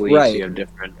different beliefs, right. You have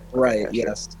different... Right,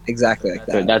 yes. Exactly like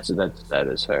that. That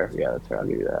is fair. Yeah, that's fair. I'll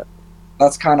give you that.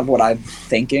 That's kind of what I'm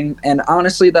thinking. And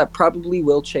honestly, that probably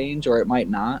will change or it might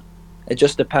not. It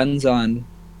just depends on,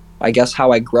 I guess,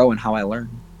 how I grow and how I learn.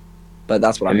 But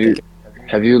that's what I'm thinking.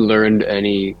 Have you learned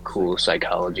any cool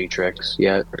psychology tricks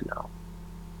yet or no?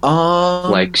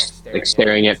 Like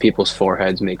staring at people's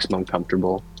foreheads makes them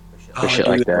uncomfortable. Or shit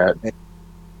like that.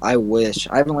 I wish.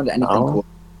 I haven't learned anything cool.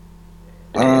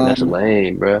 Damn, that's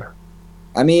lame, bro.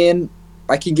 I mean,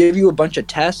 I can give you a bunch of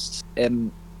tests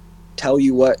and tell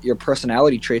you what your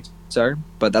personality traits are,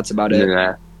 but that's about it.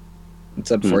 Nah.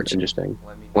 It's unfortunate. Interesting.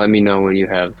 Let me know when you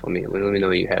have. Let me know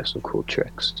when you have some cool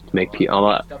tricks to make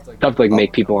people stuff like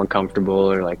make people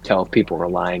uncomfortable or like tell people we're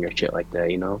lying or shit like that.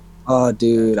 You know. Oh,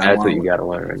 dude, that's what you gotta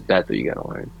learn. That's what you gotta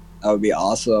learn. That would be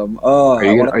awesome. Oh,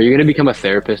 are you gonna become a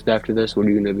therapist after this? What are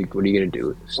you gonna do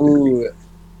with this? Ooh,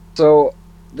 so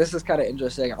this is kind of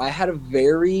interesting. I had a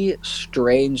very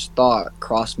strange thought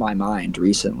cross my mind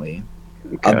recently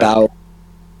about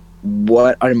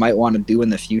what I might want to do in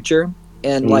the future.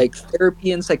 And like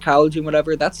therapy and psychology and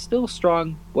whatever, that's still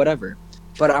strong, whatever.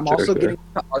 But I'm also getting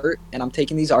into art and I'm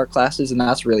taking these art classes and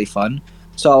that's really fun.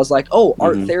 So I was like, oh,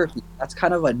 art therapy, that's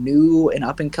kind of a new and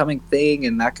up and coming thing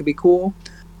and that could be cool.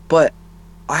 But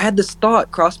I had this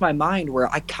thought cross my mind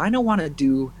where I kind of want to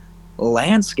do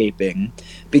landscaping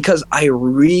because I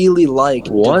really like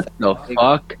what the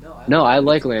fuck? No, I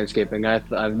like landscaping. I've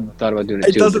thought about doing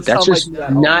it too. But that's just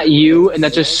like not you, and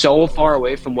that's just so far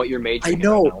away from what you're majoring. I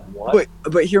know,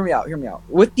 but hear me out.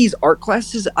 With these art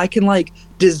classes, I can like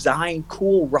design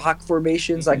cool rock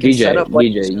formations. I can set up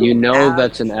like you know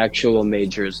that's an actual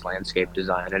major is landscape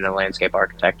design and a landscape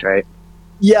architect, right?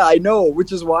 Yeah, I know,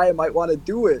 which is why I might want to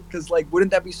do it. Because, like, wouldn't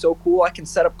that be so cool? I can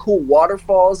set up cool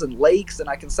waterfalls and lakes, and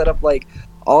I can set up, like,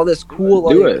 all this cool,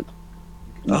 like... Do it.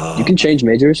 You can change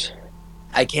majors.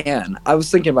 I can. I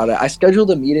was thinking about it. I scheduled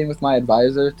a meeting with my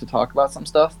advisor to talk about some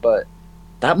stuff, but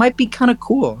that might be kind of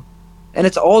cool. And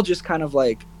it's all just kind of,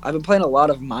 like... I've been playing a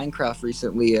lot of Minecraft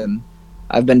recently, and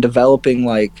I've been developing,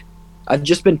 like... I've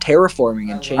just been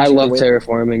terraforming and changing... I love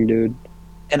terraforming, dude.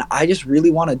 And I just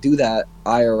really want to do that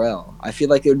IRL. I feel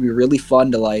like it would be really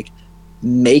fun to like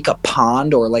make a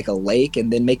pond or like a lake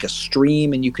and then make a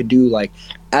stream and you could do like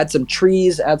add some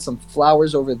trees, add some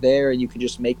flowers over there and you could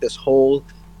just make this whole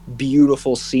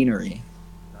beautiful scenery.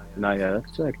 No, yeah,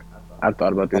 that's sick. I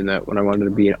thought about doing that when I wanted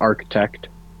to be an architect.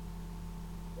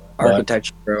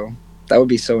 Architecture, bro. That would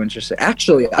be so interesting.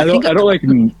 Actually, I don't like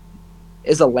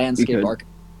is a landscape architect.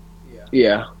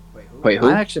 Yeah. Wait, who?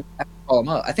 I actually have to call him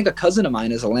up. I think a cousin of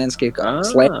mine is a landscape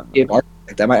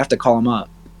architect. I might have to call him up.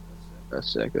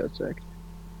 That's sick. That's sick.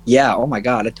 Yeah. Oh my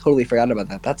god, I totally forgot about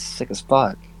that. That's sick as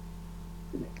fuck.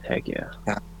 Heck yeah.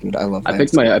 Yeah, dude, I love. I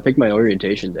picked my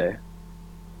orientation day,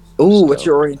 Ooh, what's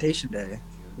your orientation day?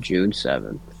 June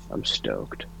 7th. I'm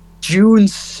stoked. June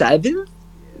 7th?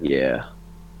 Yeah.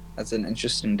 That's an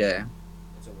interesting day.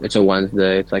 It's a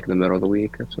Wednesday. It's like in the middle of the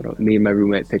week. That's what me and my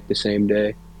roommate picked the same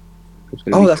day. It's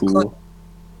gonna Oh, be that's cool. cool.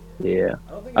 Yeah.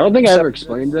 I don't think I ever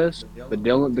explained this, but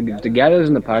Dylan, the guy that was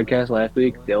in the podcast last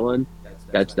week, Dylan,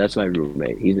 that's my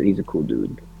roommate. He's a cool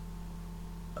dude.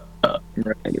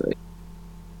 Anyway,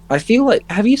 I feel like,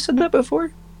 have you said that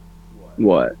before?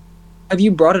 what? Have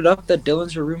you brought it up that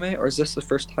Dylan's your roommate, or is this the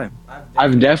first time?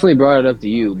 I've definitely brought it up to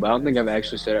you, but I don't think I've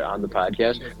actually said it on the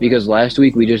podcast because last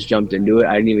week we just jumped into it.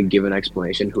 I didn't even give an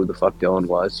explanation who the fuck Dylan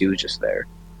was. He was just there.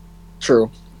 True.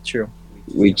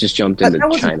 We just jumped into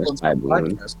wasn't China Dylan's Sky first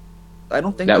Balloon. podcast. I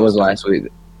don't think That was Dylan's- last week.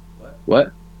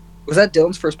 What? Was that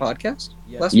Dylan's first podcast?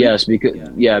 Last week?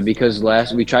 Yes, because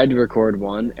last we tried to record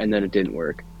one and then it didn't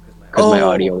work because my Oh.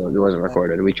 audio wasn't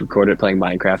recorded. We recorded playing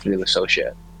Minecraft and it was so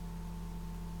shit.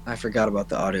 I forgot about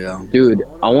the audio. Dude,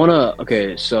 I wanna.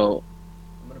 Okay, so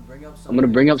I'm gonna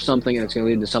bring up something and it's gonna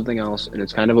lead to something else, and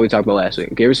it's kind of what we talked about last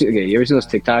week. You ever seen those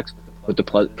TikToks with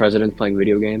the president playing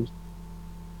video games?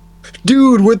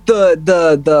 Dude, with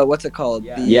the what's it called?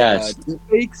 Yeah. The, Yes.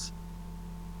 deepfakes?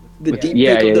 The deep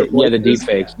Yeah, fake of their the voices? deep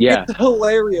fakes. Yeah, It's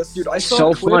hilarious, dude. I saw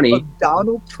So a clip funny. of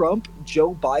Donald Trump,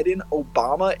 Joe Biden,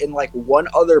 Obama, and like one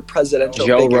other presidential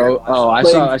Joe figure. Rogan. Oh, I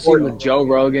Playing seen Fortnite. with Joe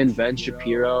Rogan, Ben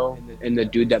Shapiro, and the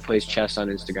dude that plays chess on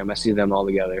Instagram. I see them all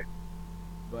together.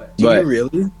 Do but- you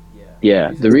really?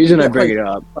 Yeah, the reason I bring it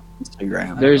up,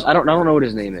 Instagram. there's I don't know what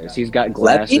his name is. He's got Levy?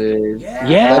 glasses. Yeah.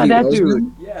 Yeah, Levy that Roseman?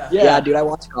 dude. Yeah. Yeah, dude, I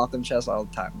watch Gotham chess all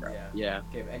the time, bro. Yeah.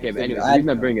 Okay, Okay, but anyway, I- the reason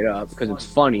I bring it up because it's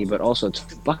funny, but also it's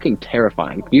fucking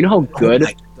terrifying. You know how good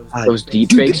God. those deep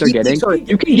Dude, the fakes are deep getting? fakes are-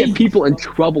 You can get people in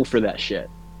trouble for that shit.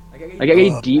 Like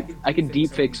I could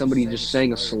deep fake somebody just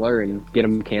saying a slur and get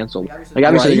them canceled. Like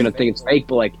obviously Right. they're gonna think it's fake,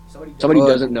 but like somebody But-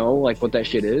 doesn't know like what that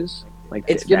shit is. Like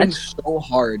It's getting that's- so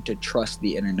hard to trust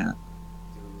the internet.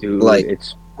 dude, like-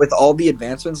 it's With all the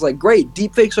advancements, like, great,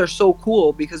 deepfakes are so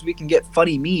cool because we can get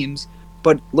funny memes,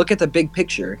 but look at the big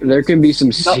picture. there can be some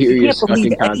you serious can't believe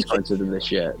fucking anything. consequences in this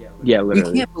shit. Yeah, You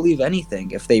literally. can't believe anything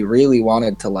if they really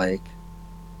wanted to, like.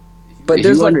 But If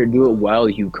there's you like wanted to do it well,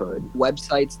 you could.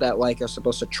 websites that like are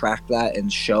supposed to track that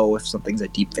and show if something's a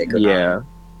deepfake or not. Yeah,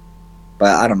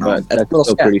 But I don't know. but It's a that's little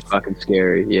still sketch. pretty fucking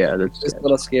scary. Yeah, that's It's a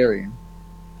little scary.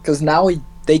 Because now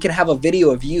they can have a video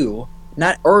of you,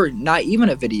 not even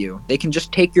a video. They can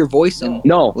just take your voice and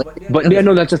no. like, But yeah,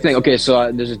 no, that's the thing. Okay,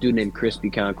 so there's this dude named Crispy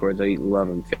Concords. I love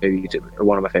him. Favorite YouTuber, or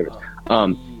one of my favorites.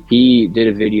 He did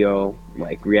a video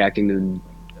like reacting to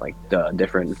like the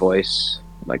different voice,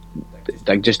 like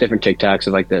just different TikToks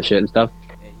of like that shit and stuff.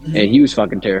 And he was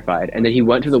fucking terrified. And then he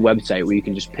went to the website where you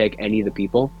can just pick any of the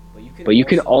people, but you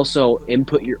can also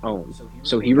input your own.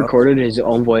 So he recorded his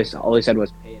own voice. All he said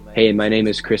was, "Hey, my name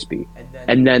is Crispy,"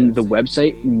 and then the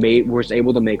website was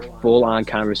able to make full on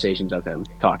conversations of him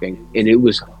talking, and it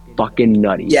was fucking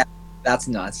nutty. Yeah. That's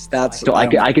nuts. That's So I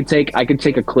could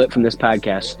take a clip from this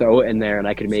podcast, throw it in there, and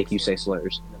I could make you say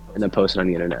slurs, and then post it on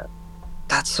the internet.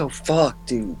 That's so fucked,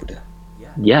 dude.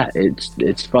 Yeah,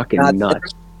 it's fucking God,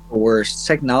 nuts. The worst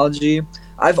technology.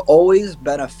 I've always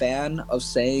been a fan of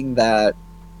saying that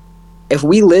if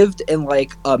we lived in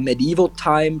like a medieval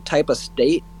time type of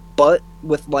state, but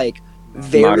with like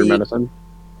very Modern medicine.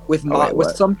 with Oh, wait, with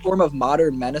what? some form of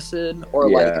modern medicine or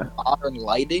Yeah. like modern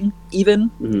lighting, even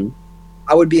hmm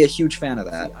I would be a huge fan of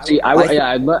that. See, I think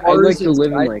I'd like to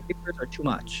live in like skyscrapers are too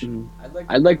much.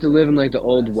 I'd like to live in like the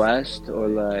old west or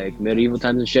like medieval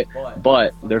times and shit,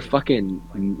 but they're fucking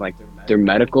like their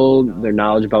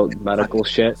knowledge about medical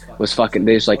shit was fucking.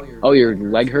 They just like, oh, your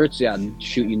leg hurts, yeah,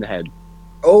 shoot you in the head.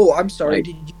 Oh, I'm sorry. Like-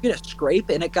 Did you get a scrape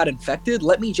and it got infected?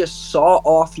 Let me just saw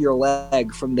off your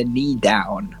leg from the knee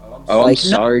down. Oh, I'm Like, no-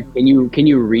 sorry. Can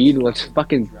you read? Let's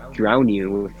fucking drown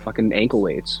you with fucking ankle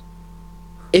weights.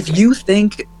 If you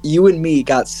think you and me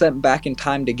got sent back in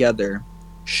time together,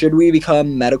 should we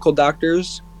become medical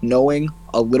doctors knowing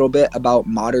a little bit about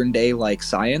modern day like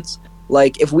science?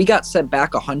 Like if we got sent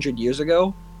back 100 years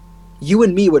ago, you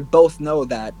and me would both know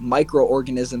that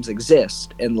microorganisms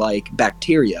exist and like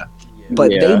bacteria, but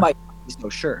Yeah. they might not be so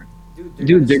sure.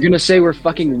 Dude, they're gonna say we're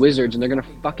fucking wizards and they're gonna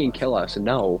fucking kill us. And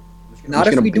no, Not just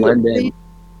if gonna we do it blend in. right.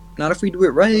 Not if we do it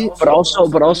right. But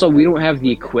also, we don't have the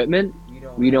equipment.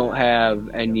 We don't have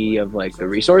any of like the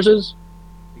resources.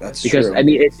 That's Because true. I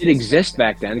mean, it did exist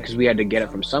back then because we had to get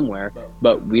it from somewhere.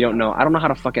 But we don't know. I don't know how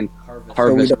to fucking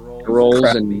harvest rolls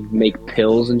Crap. and make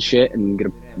pills and shit. And get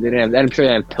a, they didn't have. I'm sure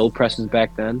they had pill presses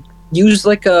back then. use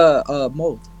like a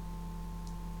mold.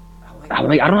 I don't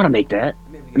know how to make that.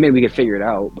 I mean, we could figure it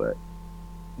out, but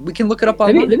We can look it up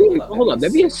online. hold on.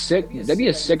 That'd be a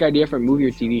sick idea for a movie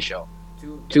or TV show.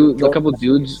 A couple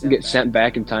dudes get sent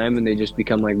back in time and they just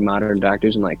become like modern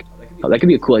doctors and like, oh, that could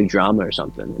be a cool like drama or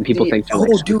something. And people think, they're,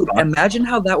 like, dude, imagine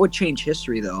how that would change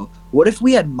history though. What if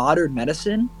we had modern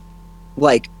medicine,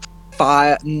 like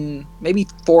maybe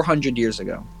 400 years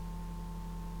ago?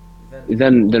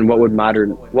 Then what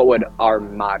would our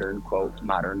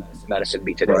modern medicine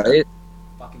be today? Right?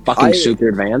 Fucking super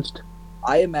advanced.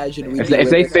 I imagine If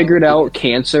they figured out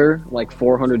cancer like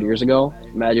 400 years ago,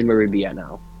 imagine where we'd be at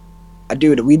now.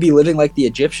 Dude, we'd be living like the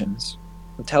Egyptians.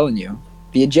 I'm telling you.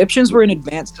 The Egyptians were an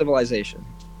advanced civilization.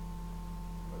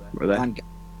 Were they?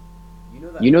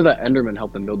 You know that Enderman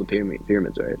helped them build the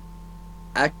pyramids, right?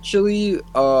 Actually,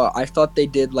 I thought they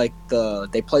did like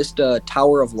they placed a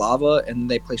tower of lava and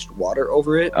they placed water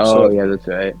over it. Oh, yeah, that's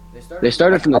right. They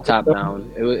started from the top down.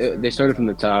 They started from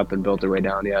the top and built their way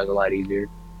down. Yeah, it was a lot easier.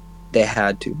 They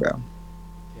had to, bro.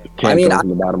 Can't go from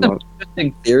the bottom up.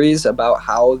 Interesting theories about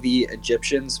how the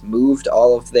Egyptians moved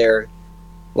all of their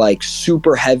like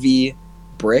super heavy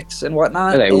bricks and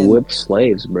whatnot. Yeah, they and whipped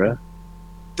slaves, bro.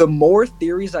 the more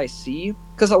theories I see,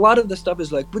 because a lot of the stuff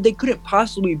is like, but they couldn't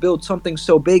possibly build something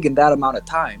so big in that amount of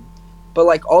time. But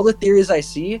like all the theories I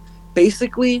see,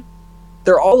 basically,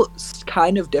 they're all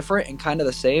kind of different and kind of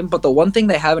the same. But the one thing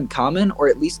they have in common, or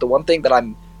at least the one thing that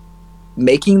I'm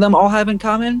making them all have in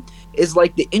common, is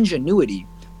like the ingenuity.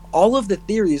 All of the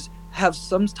theories have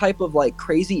some type of like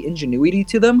crazy ingenuity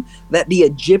to them that the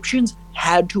Egyptians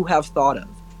had to have thought of,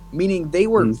 meaning they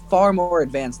were far more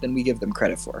advanced than we give them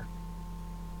credit for.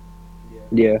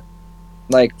 Yeah,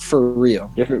 Like for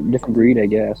real. different breed, I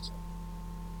guess.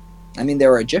 I mean, they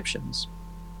were Egyptians.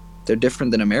 They're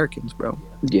different than Americans, bro.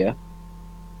 Yeah.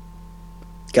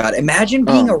 God, imagine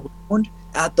being around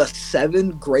at the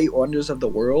 7 great wonders of the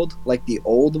world, like the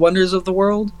old wonders of the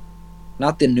world,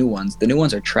 not the new ones. The new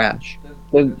ones are trash.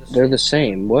 They're the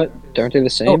same. What? Aren't they the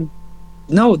same?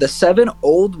 No, the 7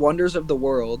 old wonders of the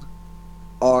world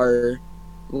are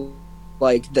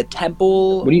like the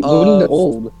temple. What do you mean they're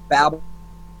old? Babylon,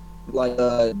 like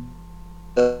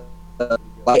the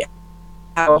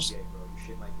lighthouse.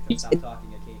 Stop,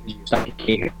 I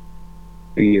can't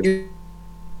hear you.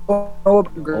 Oh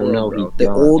no, he the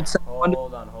don't. old 7 wonders.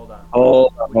 Hold on.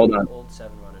 Hold on. Old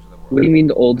 7 Wonders of the World. What do you mean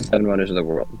the old 7 wonders of the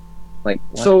world? Like,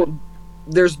 what? So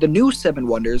there's the new 7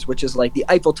 wonders, which is like the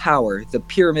Eiffel Tower, the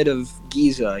Pyramid of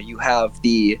Giza. You have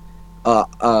the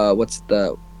what's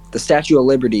the Statue of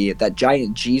Liberty, that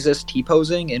giant Jesus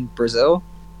T-posing in Brazil.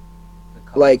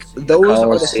 Like those are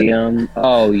the Colosseum.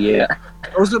 Oh yeah.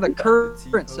 those are the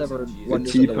current 7 wonders of the world.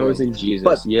 T-posing Jesus.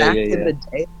 But Yeah.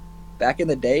 back in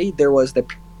the day, there was the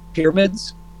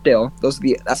pyramids. Still,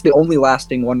 that's the only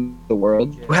lasting one in the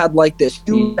world. Who had like this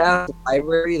huge ass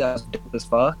library that was dope as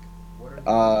fuck.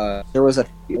 There was a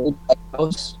old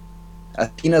lighthouse,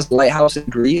 Athena's lighthouse in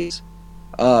Greece.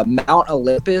 Mount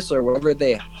Olympus, or wherever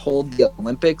they hold the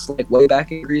Olympics, like way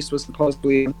back in Greece, was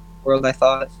supposedly in the world. I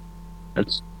thought.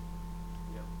 That's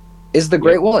Is the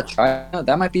Great Wall of China?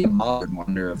 That might be a modern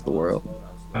wonder of the world.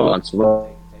 hold on, slow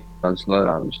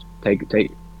down. Just take.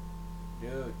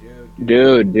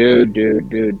 Dude. Dude.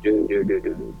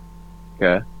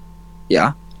 Okay.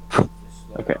 Yeah.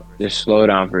 Okay. Just slow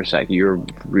down for a sec. You're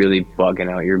really bugging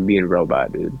out. You're being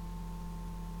robot, dude.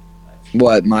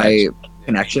 What, my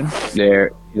connection?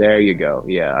 There you go.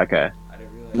 Yeah. Okay.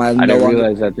 My I no didn't longer.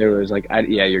 realize that there was like.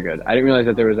 Yeah, you're good. I didn't realize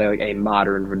that there was like a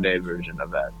modern day version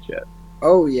of that shit.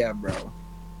 Oh yeah, bro.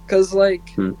 Cause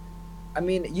like, I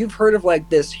mean, you've heard of like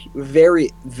this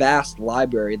very vast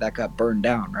library that got burned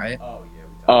down, right?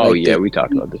 Oh Like yeah, we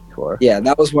talked about this before. Yeah,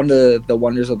 that was one of the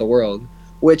wonders of the world.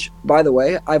 Which, by the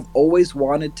way, I've always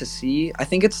wanted to see. I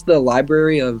think it's the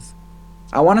library of.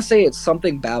 I want to say it's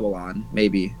something Babylon,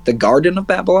 maybe the Garden of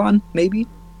Babylon, maybe,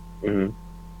 Mm-hmm.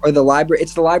 or the library.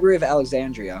 It's the Library of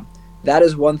Alexandria. That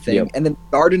is one thing, Yep. and then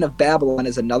the Garden of Babylon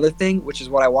is another thing, which is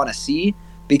what I want to see,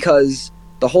 because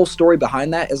the whole story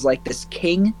behind that is like this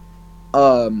king,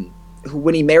 who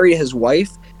when he married his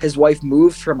wife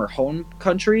moved from her home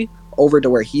country over to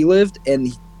where he lived,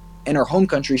 and in her home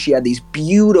country she had these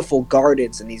beautiful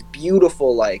gardens and these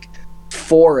beautiful like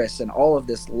forests and all of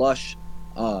this lush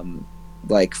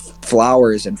like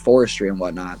flowers and forestry and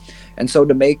whatnot. And so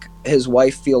to make his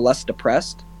wife feel less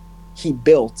depressed, he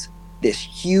built this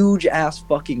huge ass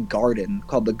fucking garden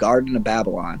called the Garden of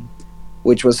Babylon,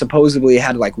 which was supposedly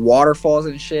had like waterfalls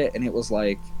and shit, and it was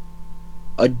like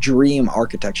a dream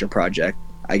architecture project,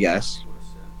 I guess.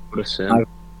 What a sin.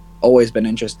 Always been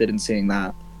interested in seeing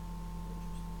that.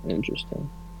 Interesting.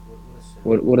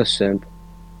 What a simp.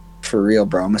 For real,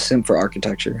 bro. I'm a simp for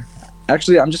architecture.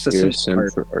 Actually, I'm just a You're a simp for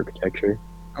simp art. for architecture.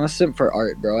 I'm a simp for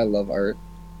art, bro. I love art.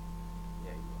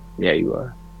 Yeah, you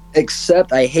are.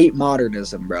 Except I hate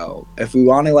modernism, bro. If we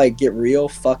want to like get real,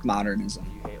 fuck modernism.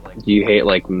 Do you hate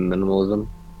like minimalism?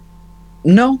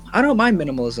 No, I don't mind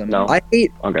minimalism. No? I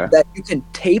hate Okay. that you can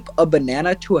tape a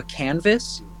banana to a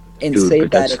canvas and Dude, say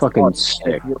but that that's it's fucking art.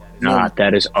 sick. You're Nah,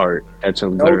 that is art. That's No,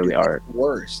 literally dude, art. that's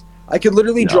worse. I could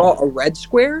literally No. draw a red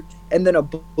square and then a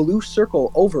blue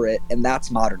circle over it, and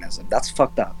that's modernism. That's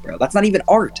fucked up, bro. That's not even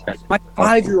art. That's My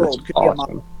fucking- 5-year-old that's could be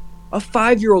awesome. a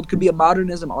 5-year-old could be a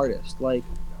modernism artist. Like,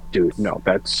 Dude, no,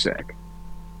 that's sick.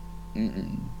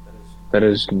 mm-mm. That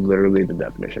is literally the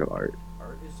definition of art.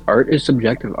 Art is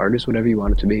subjective. Art is whatever you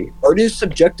want it to be. Art is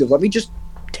subjective. Let me just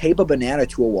tape a banana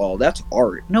to a wall. That's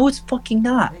art. No, it's fucking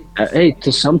not. Hey,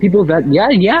 to some people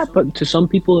yeah, but to some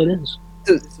people it is.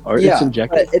 Art is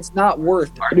subjective. But it's not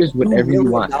worth Art is whatever you $2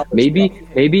 want. million, Maybe,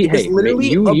 bro. Because hey, literally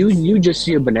you just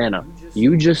see a banana.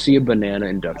 You just see a banana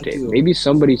and duct I tape. do. Maybe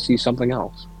somebody sees something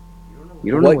else.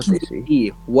 You don't know what do they you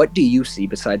see. What do you see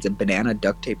besides a banana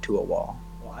duct tape to a wall?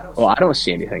 Well, I don't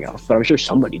see anything else, but I'm sure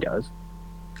somebody does.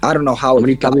 I don't know how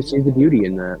Somebody it got, probably sees the beauty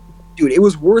in that. dude. It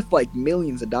was worth like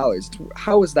millions of dollars.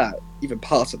 How is that even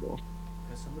possible?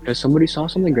 Because somebody saw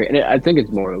something great, and I think it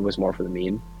was more for the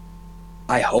meme.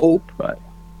 I hope.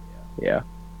 Yeah,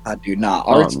 Dude, nah.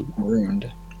 Art's Um,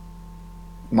 ruined.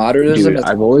 Modernism dude, is.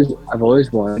 I've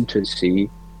always wanted to see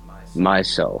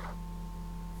myself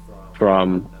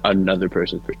from another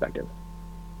person's perspective.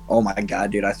 Oh my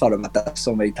god, dude! I thought about that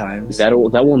so many times. That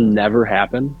will never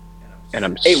happen, and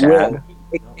I'm It sad. will.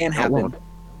 It can It happen. won't.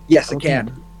 Yes, it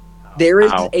can. There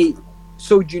is How?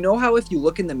 So do you know how if you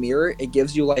look in the mirror, it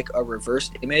gives you like a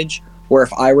reversed image where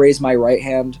if I raise my right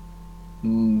hand,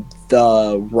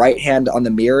 the right hand on the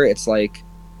mirror, it's like,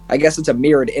 I guess it's a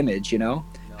mirrored image. You know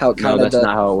how it No, kind of that's does.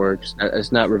 not how it works.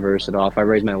 It's not reverse at all. If I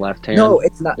raise my left hand, No,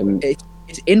 it's not. then-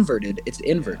 It's inverted. It's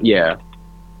inverted. yeah,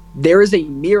 There is a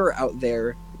mirror out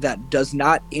there that does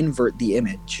not invert the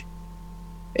image.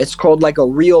 It's called like a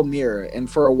real mirror. And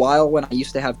for a while, when I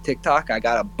used to have TikTok, I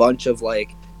got a bunch of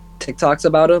like TikToks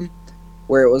about them,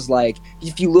 where it was like,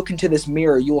 if you look into this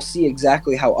mirror, you will see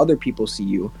exactly how other people see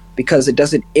you because it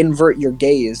doesn't invert your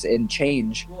gaze and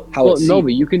change how well, it's no, seen.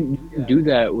 but you can do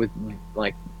that with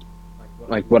like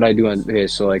what I do on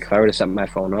this. So like, if I were to set my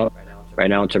phone up right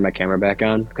now and turn my camera back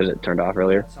on because it turned off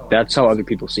earlier, that's how other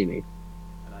people see me,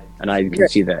 and I can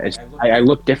see that. I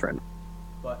look different,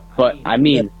 but I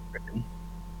mean,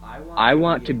 I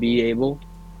want to be able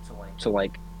to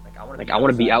like I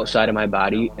want to be outside of my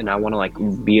body, and I want to like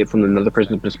be it from another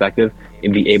person's perspective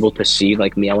and be able to see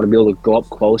like me. I want to be able to go up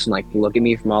close and like look at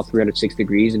me from all 306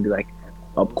 degrees and be like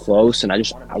up close. And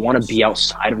I want to be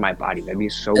outside of my body. That'd be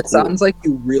so It cool. sounds like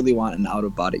you really want an out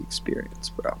of body experience,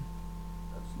 bro.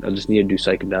 I just need to do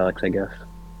psychedelics, I guess.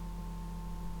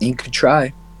 You could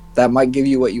try. That might give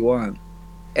you what you want.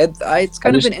 It's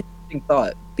kind of an interesting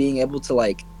thought, being able to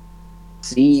like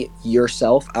see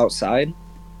yourself outside.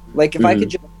 Like if I could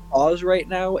just pause right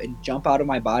now and jump out of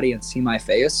my body and see my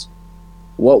face,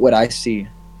 what would I see?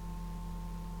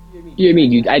 Yeah, I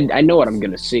mean, I know what I'm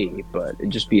gonna see, but it'd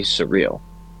just be surreal.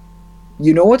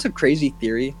 You know what's a crazy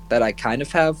theory that I kind of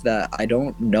have that I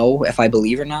don't know if I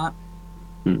believe or not?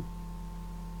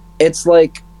 It's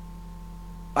like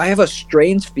I have a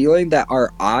strange feeling that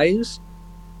our eyes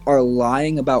are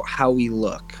lying about how we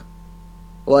look.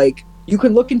 Like you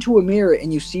can look into a mirror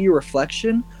and you see your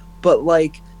reflection, but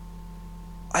like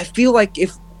I feel like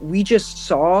if we just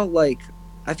saw like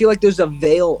I feel like there's a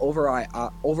veil over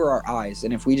our eyes,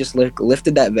 and if we just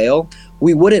lifted that veil,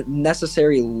 we wouldn't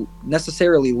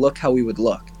necessarily look how we would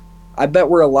look. I bet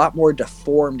we're a lot more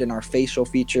deformed in our facial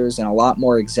features and a lot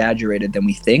more exaggerated than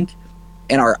we think,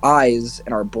 and our eyes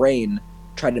and our brain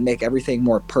try to make everything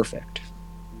more perfect.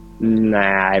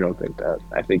 Nah, I don't think that.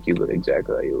 I think you look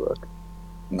exactly how you look.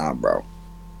 Nah, bro.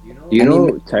 Do you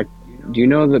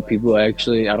know that people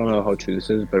actually? I don't know how true this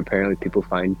is, but apparently people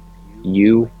find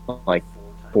you like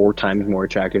 4 times more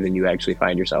attractive than you actually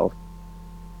find yourself.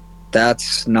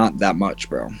 That's not that much,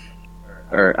 bro.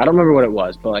 Or I don't remember what it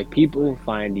was, but like people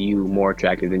find you more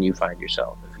attractive than you find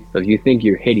yourself. So if you think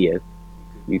you're hideous,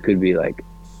 you could be like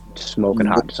smoking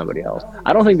hot to somebody else.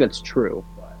 I don't think that's true,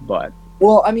 but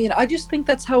Well, I mean, I just think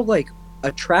that's how like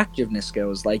attractiveness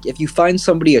goes. Like if you find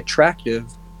somebody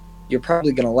attractive, you're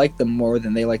probably going to like them more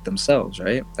than they like themselves,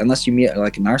 right? Unless you meet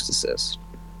like a narcissist.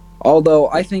 Although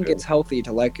I think it's healthy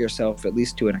to like yourself at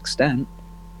least to an extent.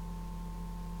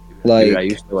 Like dude, I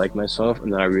used to like myself,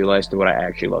 and then I realized what I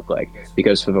actually look like.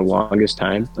 Because for the longest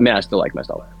time, I mean, I still like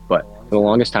myself, but for the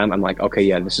longest time, I'm like, okay,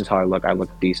 yeah, this is how I look. I look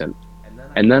decent.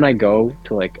 and then I go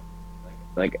to like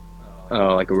like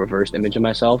a reversed image of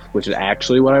myself, which is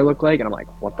actually what I look like, and I'm like,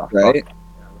 what the fuck? Right?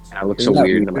 And I look so Isn't that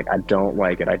weird, and I'm weird? like, I don't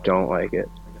like it. I don't like it.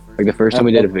 Like the first I time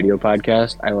we did a love- video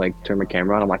podcast, I like turned my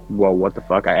camera on. I'm like, whoa, what the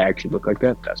fuck? I actually look like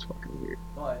that? That's fucking weird.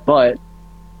 But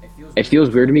it feels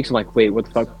weird to me because I'm like, wait, what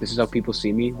the fuck? This is how people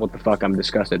see me? What the fuck? I'm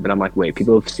disgusted. But I'm like, wait,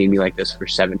 people have seen me like this for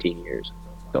 17 years.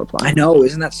 So it's I fine. know,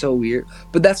 isn't that so weird?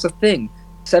 But that's the thing.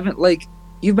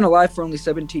 You've been alive for only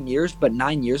 17 years, but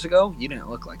 9 years ago, you didn't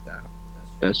look like that.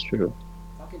 That's true.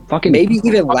 Fucking Maybe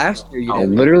even last year you oh,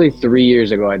 didn't. literally 3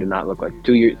 years ago, I did not look like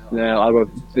 2 years. No, I'll go.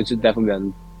 This has definitely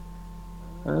been.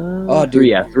 Oh, dude.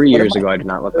 3 What years am I- ago, I did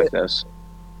not look like this.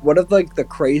 One of like the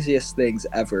craziest things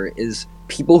ever is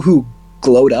people who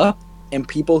glowed up and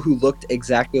people who looked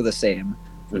exactly the same.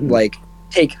 Mhm. Like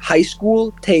take high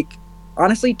school, take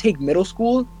middle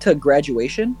school to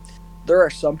graduation. There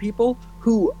are some people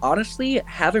who honestly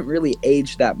haven't really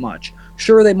aged that much.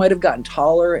 Sure, they might have gotten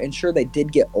taller and sure they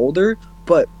did get older,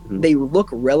 but Mhm. they look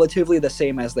relatively the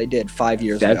same as they did 5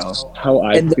 years ago. That's how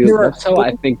I And feel. there are That's how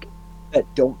I people- think. That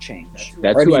don't change.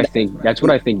 That's Or, who I mean, think. That's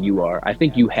what I think you are. I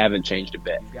think you haven't changed a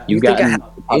bit. You You've think I gotten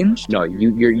have changed? no.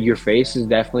 Your face has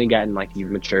definitely gotten like you've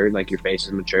matured. Like your face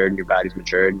has matured and your body's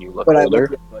matured and you look But I older.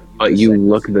 look But you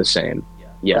look the same.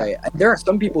 Yeah. right. There are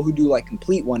some people who do like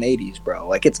complete 180s, bro.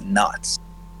 Like it's nuts.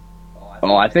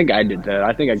 Oh, I think I did that.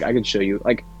 I think I could show you.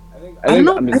 Like I don't think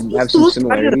know. I mean, I think have you some look kinda-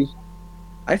 similarities.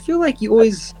 I feel like you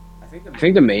always. I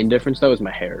think the main difference though is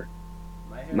my hair.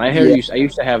 My hair Yeah. I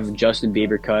used to have Justin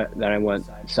Bieber cut, then I went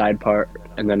side part,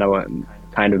 and then I went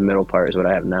kind of middle part is what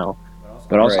I have now.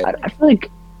 But also, Right. I feel like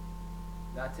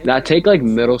take like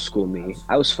middle school me.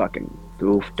 I was fucking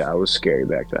goofed. I was scary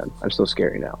back then. I'm still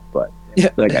scary now, but I Yeah.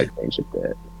 feel like I changed a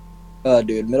bit.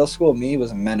 Dude, middle school me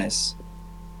was a menace.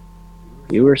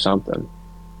 You were something.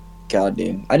 God,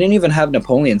 dude. I didn't even have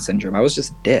Napoleon syndrome. I was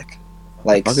just a dick.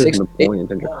 Like Fucking sixth, Napoleon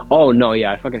syndrome. Oh no,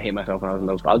 yeah, I fucking hate myself when I was in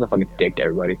middle school. I was a fucking dick to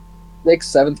everybody.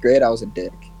 seventh grade, I was a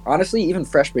dick. Honestly, even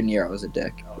freshman year, I was a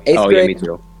dick. Eighth Oh grade, yeah, me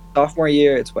too. sophomore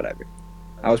year, it's whatever.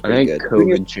 I was I pretty think good.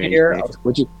 Junior COVID changed year, me. I was-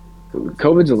 Which is,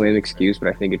 COVID's a lame excuse, but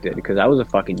I think it did because I was a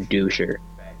fucking doucher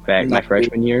back my No.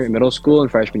 freshman year, middle school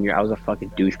and freshman year. I was a fucking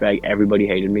douchebag. Everybody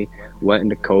hated me. Went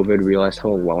into COVID, realized how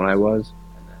alone I was,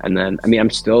 and then I mean I'm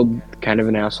still kind of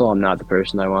an asshole. I'm not the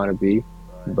person I want to be,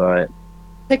 but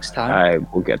takes time. I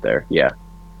will get there. Yeah,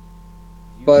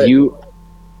 But you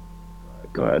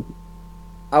go ahead.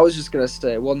 I was just gonna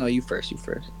say, well, no, you first.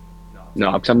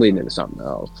 No, because I'm leading into something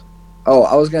else. Oh,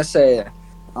 I was gonna say,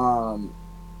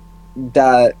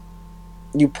 that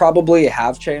you probably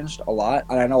have changed a lot,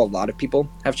 and I know a lot of people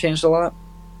have changed a lot.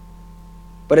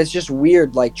 But it's just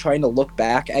weird, like trying to look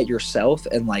back at yourself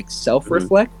and like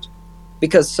self-reflect,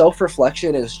 because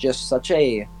self-reflection is just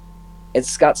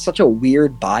it's got such a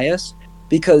weird bias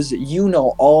because you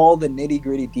know all the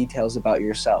nitty-gritty details about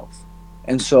yourself,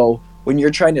 and so when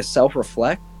you're trying to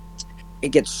self-reflect, it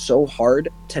gets so hard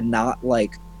to not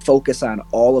like focus on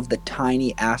all of the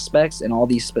tiny aspects and all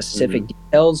these specific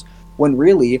details when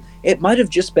really it might have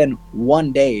just been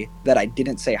one day that I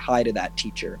didn't say hi to that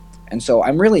teacher. And so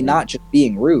I'm really not just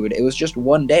being rude. It was just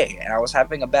one day and I was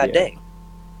having a bad Yeah. day.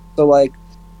 So like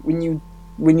when you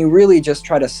really just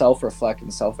try to self-reflect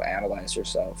and self-analyze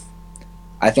yourself,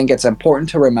 I think it's important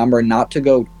to remember not to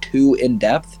go too in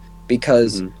depth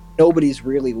because Mhm. nobody's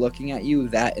really looking at you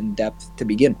that in depth to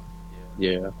begin with.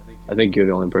 Yeah, I think you're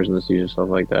the only person that sees yourself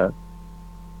like that.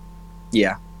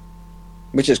 Yeah.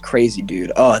 Which is crazy,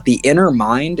 dude. The inner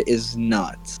mind is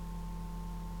nuts.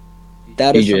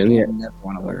 That is DJ, something yeah. I never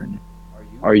want to learn.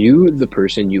 Are you the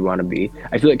person you want to be?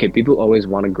 I feel like okay, people always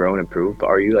want to grow and improve, but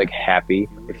are you like happy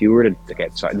if you were to? Okay,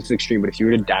 sorry, this is extreme, but if you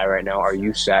were to die right now, are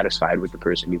you satisfied with the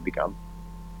person you've become?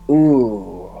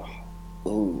 Ooh.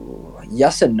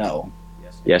 Yes and no.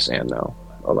 Yes and no.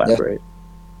 Elaborate.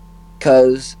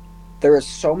 Because there is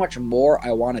so much more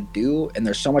I want to do and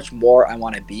there's so much more I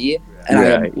want to be. And I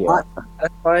am not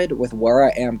satisfied with where I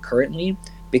am currently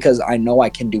because I know I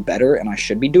can do better and I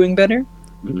should be doing better.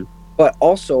 Mhm. But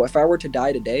also, if I were to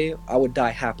die today, I would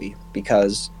die happy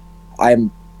because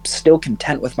I'm still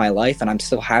content with my life and I'm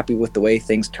still happy with the way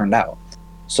things turned out.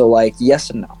 So, like, yes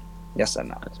and no. Yes and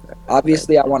no. That's fair.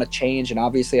 Obviously, I want to change and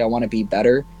obviously, I want to be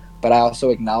better, but I also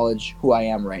acknowledge who I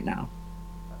am right now.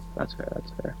 That's fair.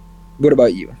 That's fair. What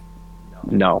about you?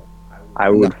 No, I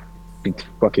would be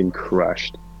fucking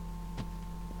crushed.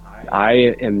 I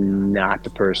am not the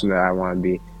person that I want to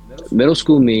be. Middle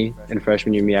school me and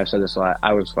freshman year me, I've said this a lot.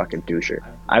 I was fucking doucher.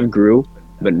 I've grown,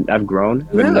 but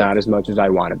Yeah. not as much as I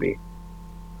want to be.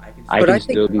 I But can I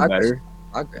think still be progress- better.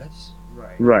 Progress.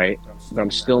 right, but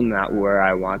I'm still not where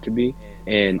I want to be.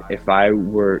 And if I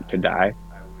were to die,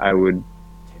 I would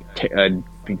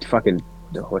be fucking,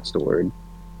 what's the word?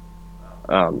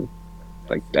 Um,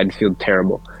 like I'd feel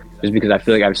terrible just because I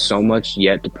feel like I have so much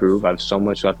yet to prove. I have so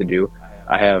much left to do.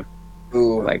 I have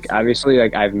Ooh. like obviously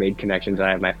like I've made connections. I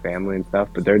have my family and stuff,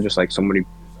 but they're just like so many.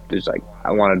 There's like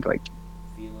I wanted like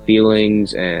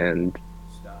feelings and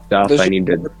stuff There's I need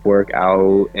to work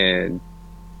out, and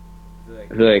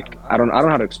I feel like I don't know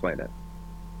how to explain it.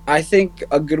 I think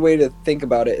a good way to think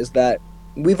about it is that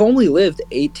we've only lived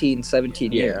 18,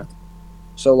 17 Yeah. years.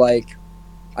 So, like,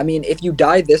 I mean, if you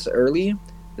die this early,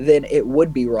 then it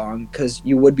would be wrong because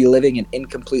you would be living an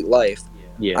incomplete life.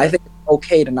 Yeah, I think it's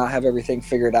okay to not have everything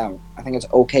figured out. I think it's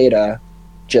okay to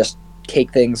just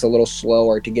take things a little slow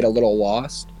or to get a little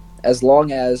lost, as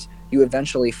long as you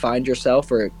eventually find yourself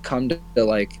or come to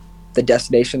like the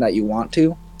destination that you want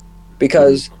to.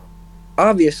 Because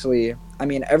obviously, I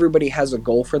mean, everybody has a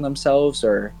goal for themselves,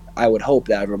 or I would hope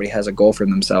that everybody has a goal for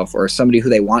themselves, or somebody who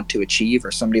they want to achieve,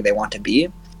 or somebody they want to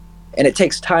be. And it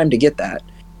takes time to get that.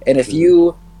 And if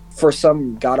you, for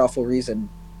some god awful reason,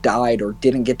 died or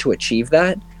didn't get to achieve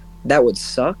that, that would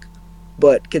suck.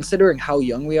 But considering how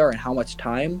young we are and how much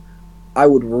time, I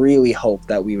would really hope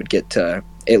that we would get to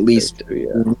at least yeah.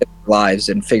 live our lives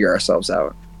and figure ourselves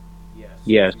out.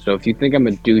 Yeah, so if you think I'm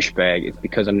a douchebag, it's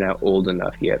because I'm not old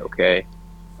enough yet, okay?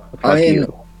 Fuck I mean,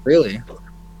 you. really,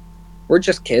 we're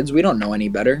just kids. We don't know any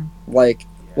better. Like,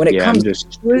 when it Yeah, comes I'm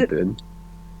just to it, stupid.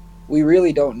 we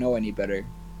really don't know any better.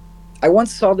 I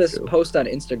once saw this True. post on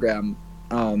Instagram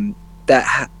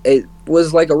it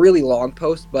was like a really long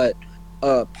post, but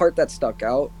a part that stuck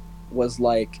out was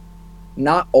like,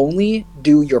 not only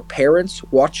do your parents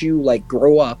watch you like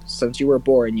grow up since you were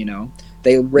born, you know,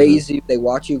 they raise you, they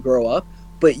watch you grow up,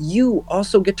 but you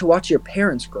also get to watch your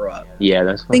parents grow up. Yeah,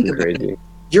 that's Think fucking about it. crazy.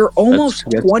 You're almost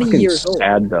That's 20 fucking years old.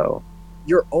 sad though.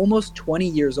 You're almost 20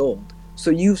 years old. So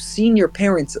you've seen your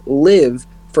parents live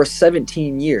for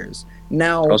 17 years.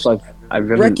 Now, Also, I've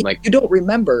driven like you don't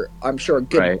remember, I'm sure, a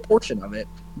good Right. portion of it,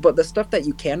 but the stuff that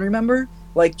you can remember,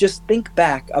 like, just think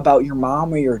back about your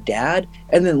mom or your dad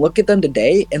and then look at them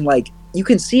today, and like, you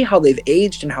can see how they've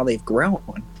aged and how they've grown.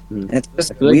 Mhm. And it's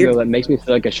just I feel like weird, that makes me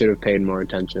feel like I should have paid more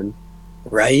attention.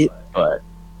 right? But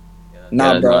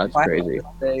Nah, yeah, bro. no, that's If I had crazy. to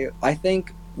say, I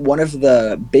think one of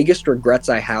the biggest regrets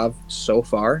I have so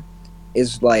far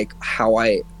is like how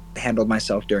I handled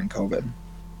myself during COVID.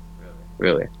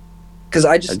 Really, Because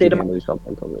I just I stayed did in my handle yourself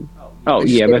on COVID. Oh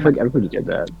just yeah, stayed but I in think everybody did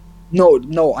that.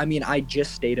 No, I mean, I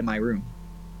just stayed in my room.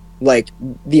 Like,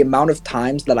 the amount of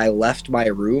times that I left my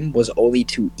room was only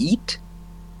to eat,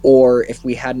 or if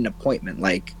we had an appointment.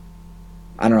 Like,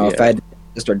 I don't know, if Yeah. I had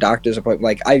just a doctor's appointment.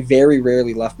 Like, I very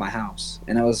rarely left my house,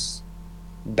 and it was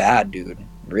bad, dude,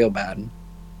 real bad.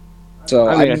 So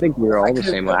I mean, I think we were all the could've-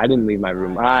 same way. I didn't leave my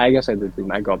room. I guess I did leave.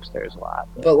 I go upstairs a lot.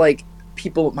 But like,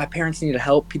 my parents needed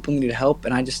help. People needed help,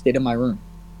 and I just stayed in my room.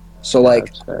 So Yeah, like,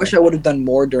 that's I fair. wish I would have done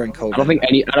more during COVID. I don't think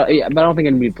any. But I don't think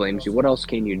anybody blames you. What else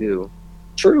can you do?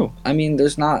 True. I mean,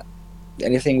 there's not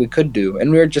anything we could do, and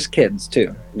we were just kids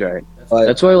too. Right. But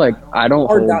That's why, like, I don't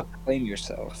hard hold. not to blame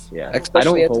yourself. Yeah, I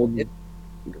Especially don't as- hold.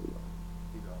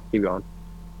 Keep going.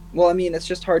 Well, I mean, it's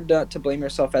just hard not to blame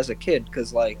yourself as a kid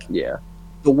because, like, Yeah.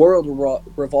 the world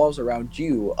revolves around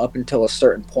you up until a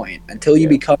certain point. Until you Yeah.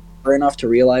 become aware enough to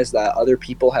realize that other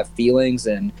people have feelings,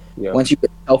 and Yeah. once you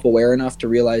get self-aware enough to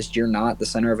realize you're not the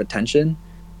center of attention,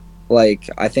 like,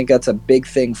 I think that's a big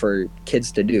thing for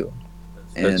kids to do.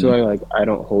 That's And why, like, I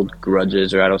don't hold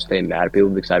grudges or I don't stay mad at people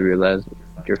because I realize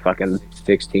you're fucking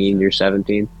 16, you're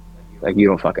 17, like you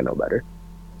don't fucking know better.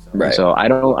 right. So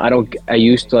I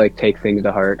used to like take things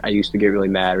to heart. I used to get really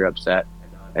mad or upset,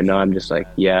 and now I'm just like,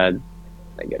 yeah,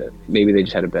 I get it. Maybe they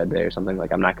just had a bad day or something.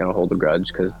 Like I'm not gonna hold a grudge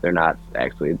because they're not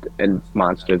actually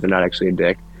monsters. They're not actually a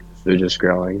dick. They're just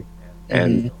growing,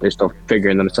 and they're still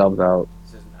figuring themselves out.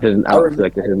 I don't feel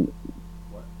like this isn't.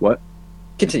 What?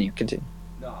 Continue.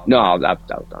 No, I was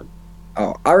done.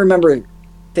 Oh, I remember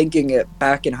thinking it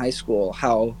back in high school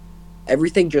how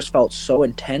everything just felt so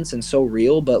intense and so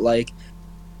real, but like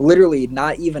literally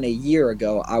not even a year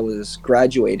ago I was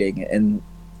graduating and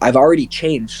I've already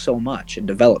changed so much and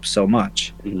developed so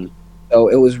much. Mhm. So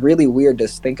it was really weird to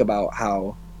think about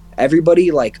how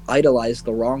everybody like idolized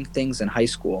the wrong things in high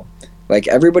school. Like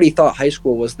everybody thought high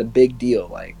school was the big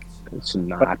deal. It's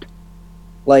not.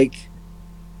 Like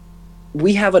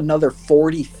we have another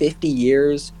 40, 50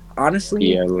 years.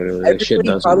 Honestly, Yeah, literally, that shit everybody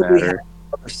doesn't probably matter.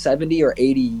 has 70 or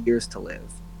 80 years to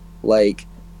live. Like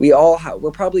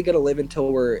we're probably going to live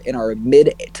until we're in our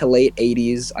mid to late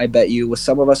 80s, I bet you, with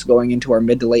some of us going into our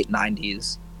mid to late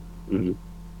 90s. Mhm.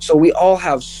 So we all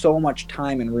have so much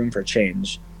time and room for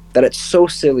change that it's so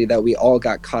silly that we all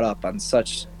got caught up on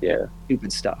such Yeah.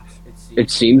 stupid stuff. It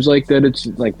seems like that it's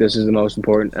like this is the most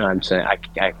important, and I'm saying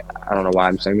I don't know why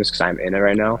I'm saying this because I'm in it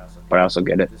right now, but I also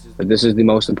get it. But this is the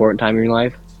most important time in your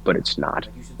life, but it's not.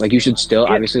 Like you should still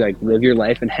obviously like live your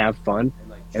life and have fun,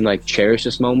 and like cherish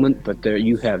this moment. But there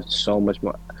you have so much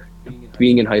more.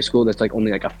 Being in high school, that's like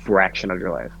only like a fraction of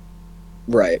your life.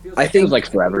 Right. I It feels think like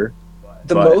forever.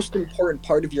 the but- most important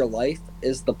part of your life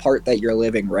is the part that you're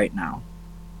living right now.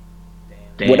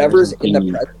 Damn, Whatever's in the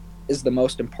deep. present is the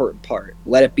most important part.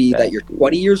 Let it be that That's you're deep.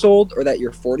 20 years old or that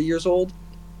you're 40 years old.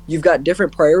 You've got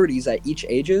different priorities at each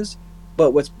ages,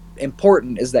 but what's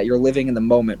important is that you're living in the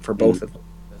moment for both of them.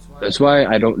 That's why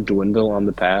I don't dwindle on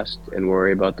the past and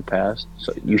worry about the past.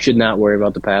 So you should not worry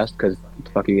about the past because what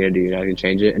the fuck are you gonna do? You're not gonna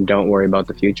change it, and don't worry about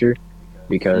the future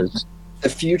because The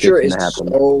future It's is gonna happen.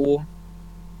 so.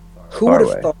 Who Far would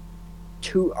have away.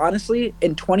 thought? Honestly,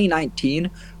 in 2019,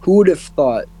 who would have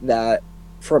thought that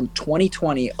from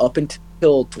 2020 up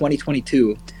until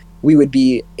 2022, we would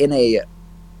be in a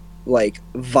like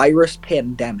virus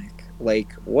pandemic?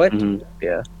 Like what?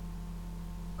 yeah,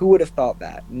 Who would have thought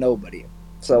that? Nobody.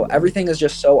 So everything is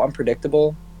just so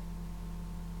unpredictable,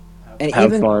 and have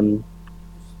even fun.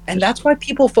 and that's why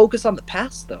people focus on the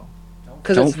past though,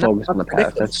 because Don't it's not focus on the past.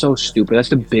 unpredictable. That's so stupid. That's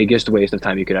the biggest waste of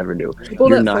time you could ever do. People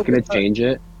You're that not gonna focus on- change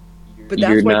it. But You're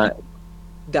that's why not.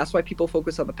 that's why people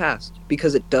focus on the past,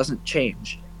 because it doesn't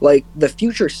change. Like the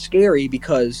future's scary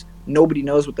because nobody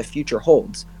knows what the future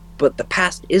holds, but the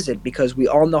past isn't because we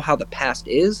all know how the past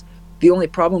is. The only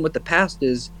problem with the past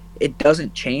is it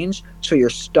doesn't change, so you're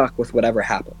stuck with whatever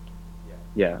happened.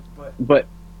 Yeah, but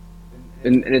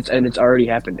and it's already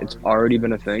happened. It's already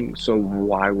been a thing. So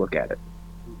why look at it?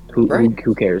 Right.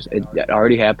 Who cares? It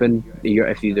already happened.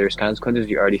 There's consequences,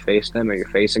 you already faced them, or you're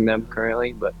facing them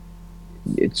currently. But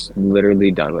it's literally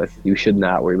done with. You should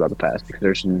not worry about the past because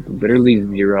there's literally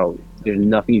zero. There's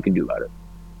nothing you can do about it.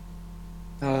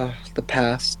 The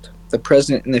past, the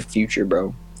present, and the future,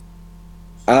 bro.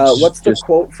 Just- What's the just-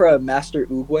 quote from Master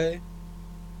Oogway?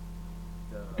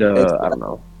 I don't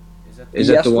know. Is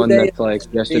that the one Yesterday- that's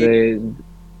like yesterday?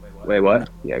 Wait, what?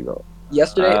 Yeah, go.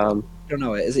 Yesterday, I don't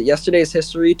know it. Is it yesterday's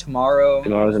history? Tomorrow?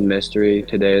 Tomorrow's a mystery.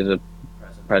 Today is a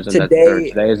present. Today-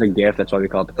 Today is a gift. That's why we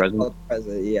call it the present. Oh, the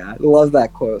present, yeah. I love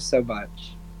that quote so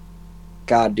much.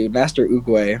 God, dude, Master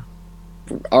Oogway.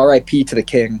 R.I.P. to the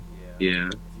king. Yeah.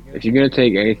 If you're gonna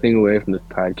take anything away from this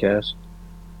podcast,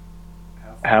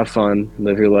 have fun,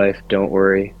 live your life, don't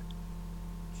worry.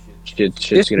 Shit's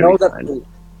Just gonna know be that fine.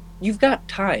 you've got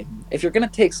time. If you're gonna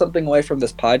take something away from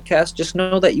this podcast, just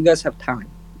know that you guys have time.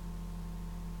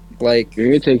 Like, If you're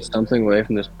gonna take something away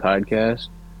from this podcast,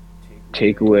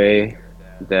 take away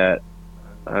that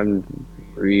I'm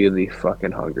really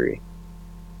fucking hungry.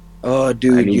 oh, I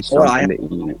dude, need you know what something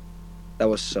to eat. that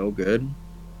was so good.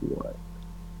 What?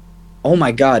 Oh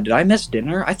my god, did I miss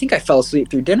dinner? I think I fell asleep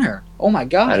through dinner. Oh my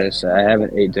god. I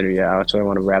haven't ate dinner yet, so I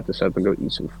want to wrap this up and go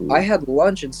eat some food. I had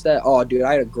lunch instead. Oh, dude,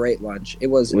 I had a great lunch. It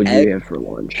was What did egg you have for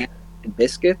lunch? and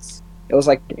biscuits. It was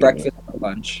like breakfast and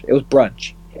lunch. It was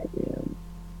brunch.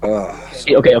 Ugh.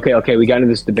 See, okay. We got into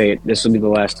this debate. This will be the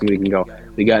last thing we can go.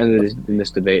 We got into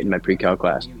this debate in my pre-cal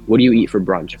class. What do you eat for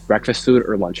brunch? Breakfast food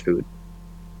or lunch food?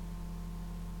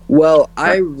 Well,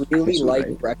 I really Breakfast, like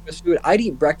right? breakfast food. I'd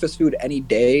eat breakfast food any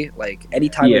day, like any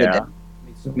time of the Yeah. day. I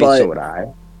mean, But so would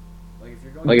I.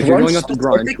 Like if you're brunch going out to brunch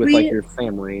with like specifically- your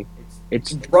family,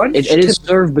 it's brunch, it is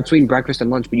served between breakfast and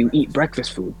lunch, but you eat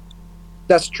breakfast food.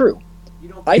 that's true.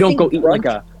 I You don't think go eat like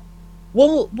brunch- a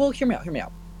Well, hear me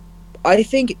out. I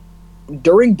think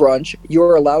during brunch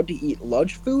you're allowed to eat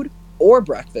lunch food or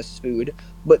breakfast food,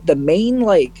 but the main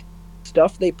like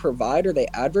stuff they provide or they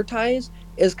advertise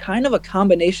is kind of a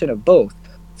combination of both.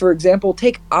 For example,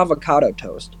 take avocado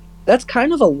toast. That's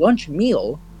kind of a lunch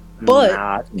meal. But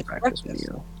not it's breakfast breakfast.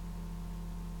 meal.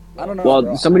 I don't know. Well,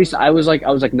 bro. somebody said I was like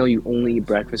no, you only eat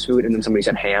breakfast food, and then somebody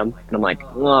said ham, and I'm like,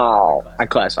 oh, I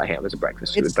classify ham as a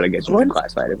breakfast food, It's but I guess you can brunch.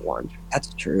 classify it as lunch.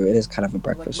 That's true. It is kind of a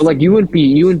breakfast. So like you wouldn't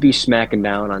be smacking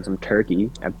down on some turkey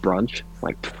at brunch,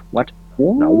 like what?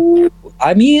 No. Ooh,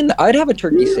 I mean, I'd have a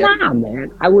turkey sandwich. Nah,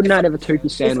 man, I would not have a turkey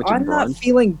If sandwich at I'm not brunch.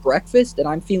 feeling breakfast and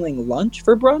I'm feeling lunch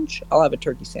for brunch, I'll have a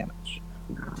turkey sandwich.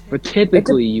 But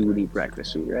typically, you would eat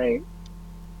breakfast food, right?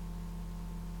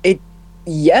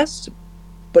 Yes,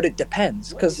 but it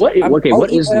depends. Because What is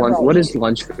lunch? What is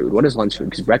lunch food? What is lunch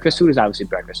food? Because breakfast food is obviously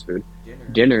breakfast food.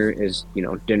 Dinner is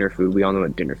dinner food. We all know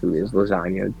what dinner food is: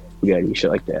 lasagna, spaghetti,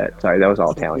 shit like that. Sorry, that was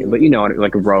all Italian, but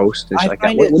like roast and shit I like that.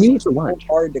 find What do you eat it for so lunch?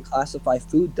 hard to classify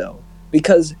food though,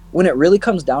 because when it really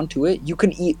comes down to it, you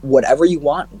can eat whatever you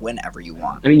want whenever you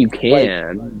want. I mean, you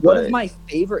can, One but of my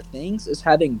favorite things is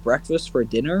having breakfast for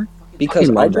dinner I because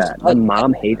fucking I love just that. My like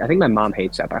mom hates. I think my mom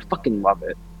hates that, but I fucking love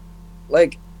it.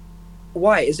 like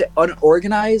why is it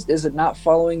unorganized? Is it not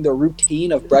following the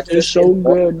routine of breakfast? It's so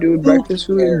good, dude. Who Breakfast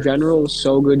food in cares? general is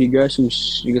so good. You get some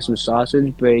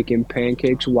sausage, bacon,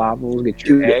 pancakes, waffles. Get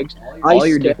your Dude, eggs, I all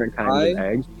your stand different kinds of by-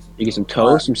 eggs. You get some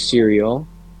toast, some cereal.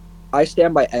 I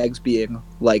stand by eggs being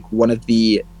like one of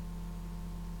the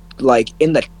like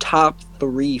in the top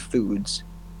 3 foods.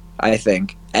 I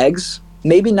think eggs,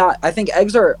 maybe not. I think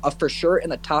eggs are for sure in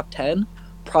the top 10,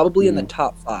 probably in the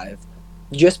top 5,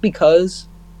 just because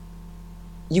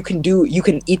you can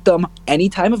eat them any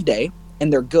time of day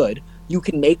and they're good. You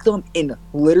can make them in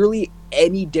literally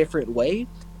any different way,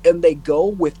 and they go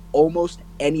with almost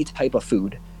any type of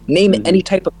food. Name Mhm. any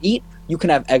type of meat, you can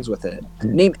have eggs with it.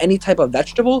 Name any type of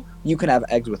vegetable, you can have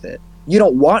eggs with it. You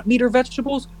don't want meat or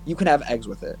vegetables, you can have eggs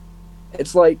with it.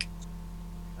 It's like,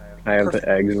 I have Perfect.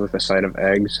 the eggs with a side of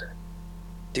eggs.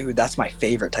 dude, that's my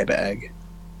favorite type of egg.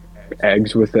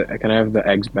 Eggs with the. Can I have the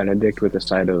eggs Benedict with a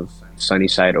side of sunny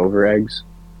side over eggs?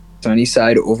 Sunny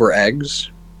side over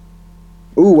eggs.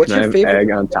 Ooh, what's Can I your have favorite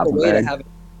egg on top of way to egg? have it?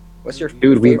 What's your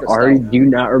Dude, we've favorite already. style? Do you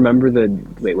not remember the?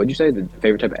 Wait, what'd you say? The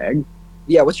favorite type of egg?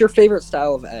 Yeah, what's your favorite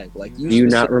style of egg? Like Do you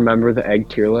not remember the egg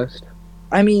tier list?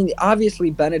 I mean, obviously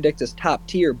Benedict is top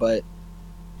tier, but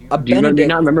a Do you Benedict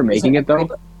not remember making isn't it though?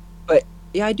 But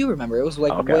yeah, I do remember. It was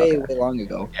like Okay. way long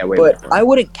ago. Yeah, way But before. I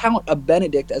wouldn't count a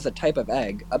Benedict as a type of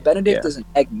egg. A Benedict Yeah. is an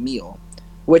egg meal,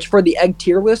 which for the egg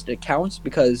tier list it counts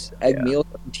because egg Yeah. meals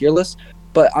are on tier list.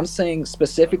 But I'm saying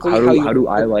specifically How do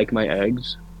I like my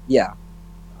eggs? Yeah,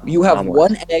 you have Omelet.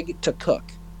 one egg to cook.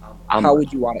 How Omelet.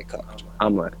 would you want it cooked?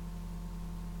 Omelet.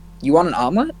 You want an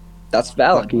omelet? That's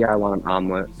valid, Fuck yeah, I want an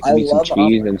omelet. I Give me some love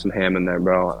cheese and some ham in there,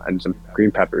 bro, and some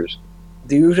green peppers.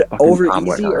 dude. Fucking Over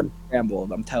omelet easy or time.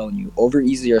 scrambled? I'm telling you, over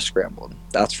easy or scrambled.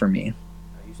 That's for me.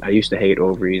 I used to hate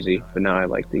over easy, but now I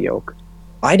like the yolk.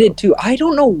 I did too. I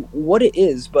don't know what it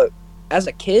is, but as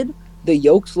a kid, the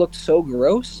yolks looked so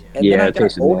gross, and Yeah, then I it got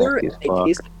tasted older, nasty and as they fuck.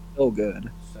 tasted so good.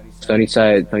 Sunny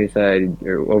side,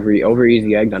 or over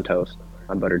easy eggs on toast,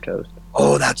 on buttered toast.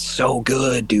 Oh, that's so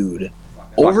good, dude.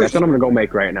 Fuck, Over that's what I'm gonna go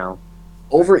make right now.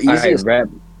 over easy All right, is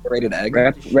rated egg.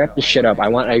 wrap the shit up. I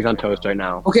want eggs on toast right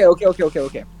now. Okay.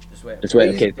 Just wait.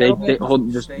 Ladies Okay, and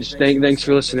gentlemen, thanks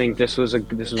for listening. This was a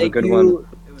Thank good you. one.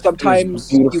 Sometimes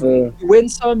Beautiful. you win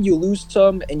some, you lose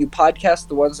some, and you podcast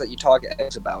the ones that you talk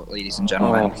eggs about, ladies and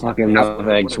gentlemen. Oh, fucking love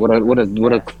eggs. What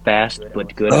a fast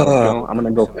but good outro. I'm gonna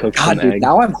go cook some God, dude, eggs.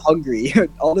 now I'm hungry.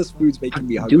 All this food's making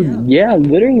me hungry. Dude, yeah,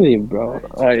 literally, bro.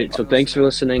 All right, so thanks for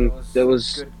listening. That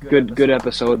was good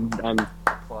episode. I'm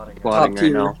plotting right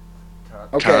tier. now.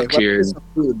 Okay, top let's tier. get some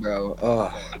food, bro.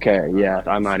 Ugh. Okay, yeah,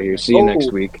 I'm out of here. See you next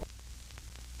Oh. week.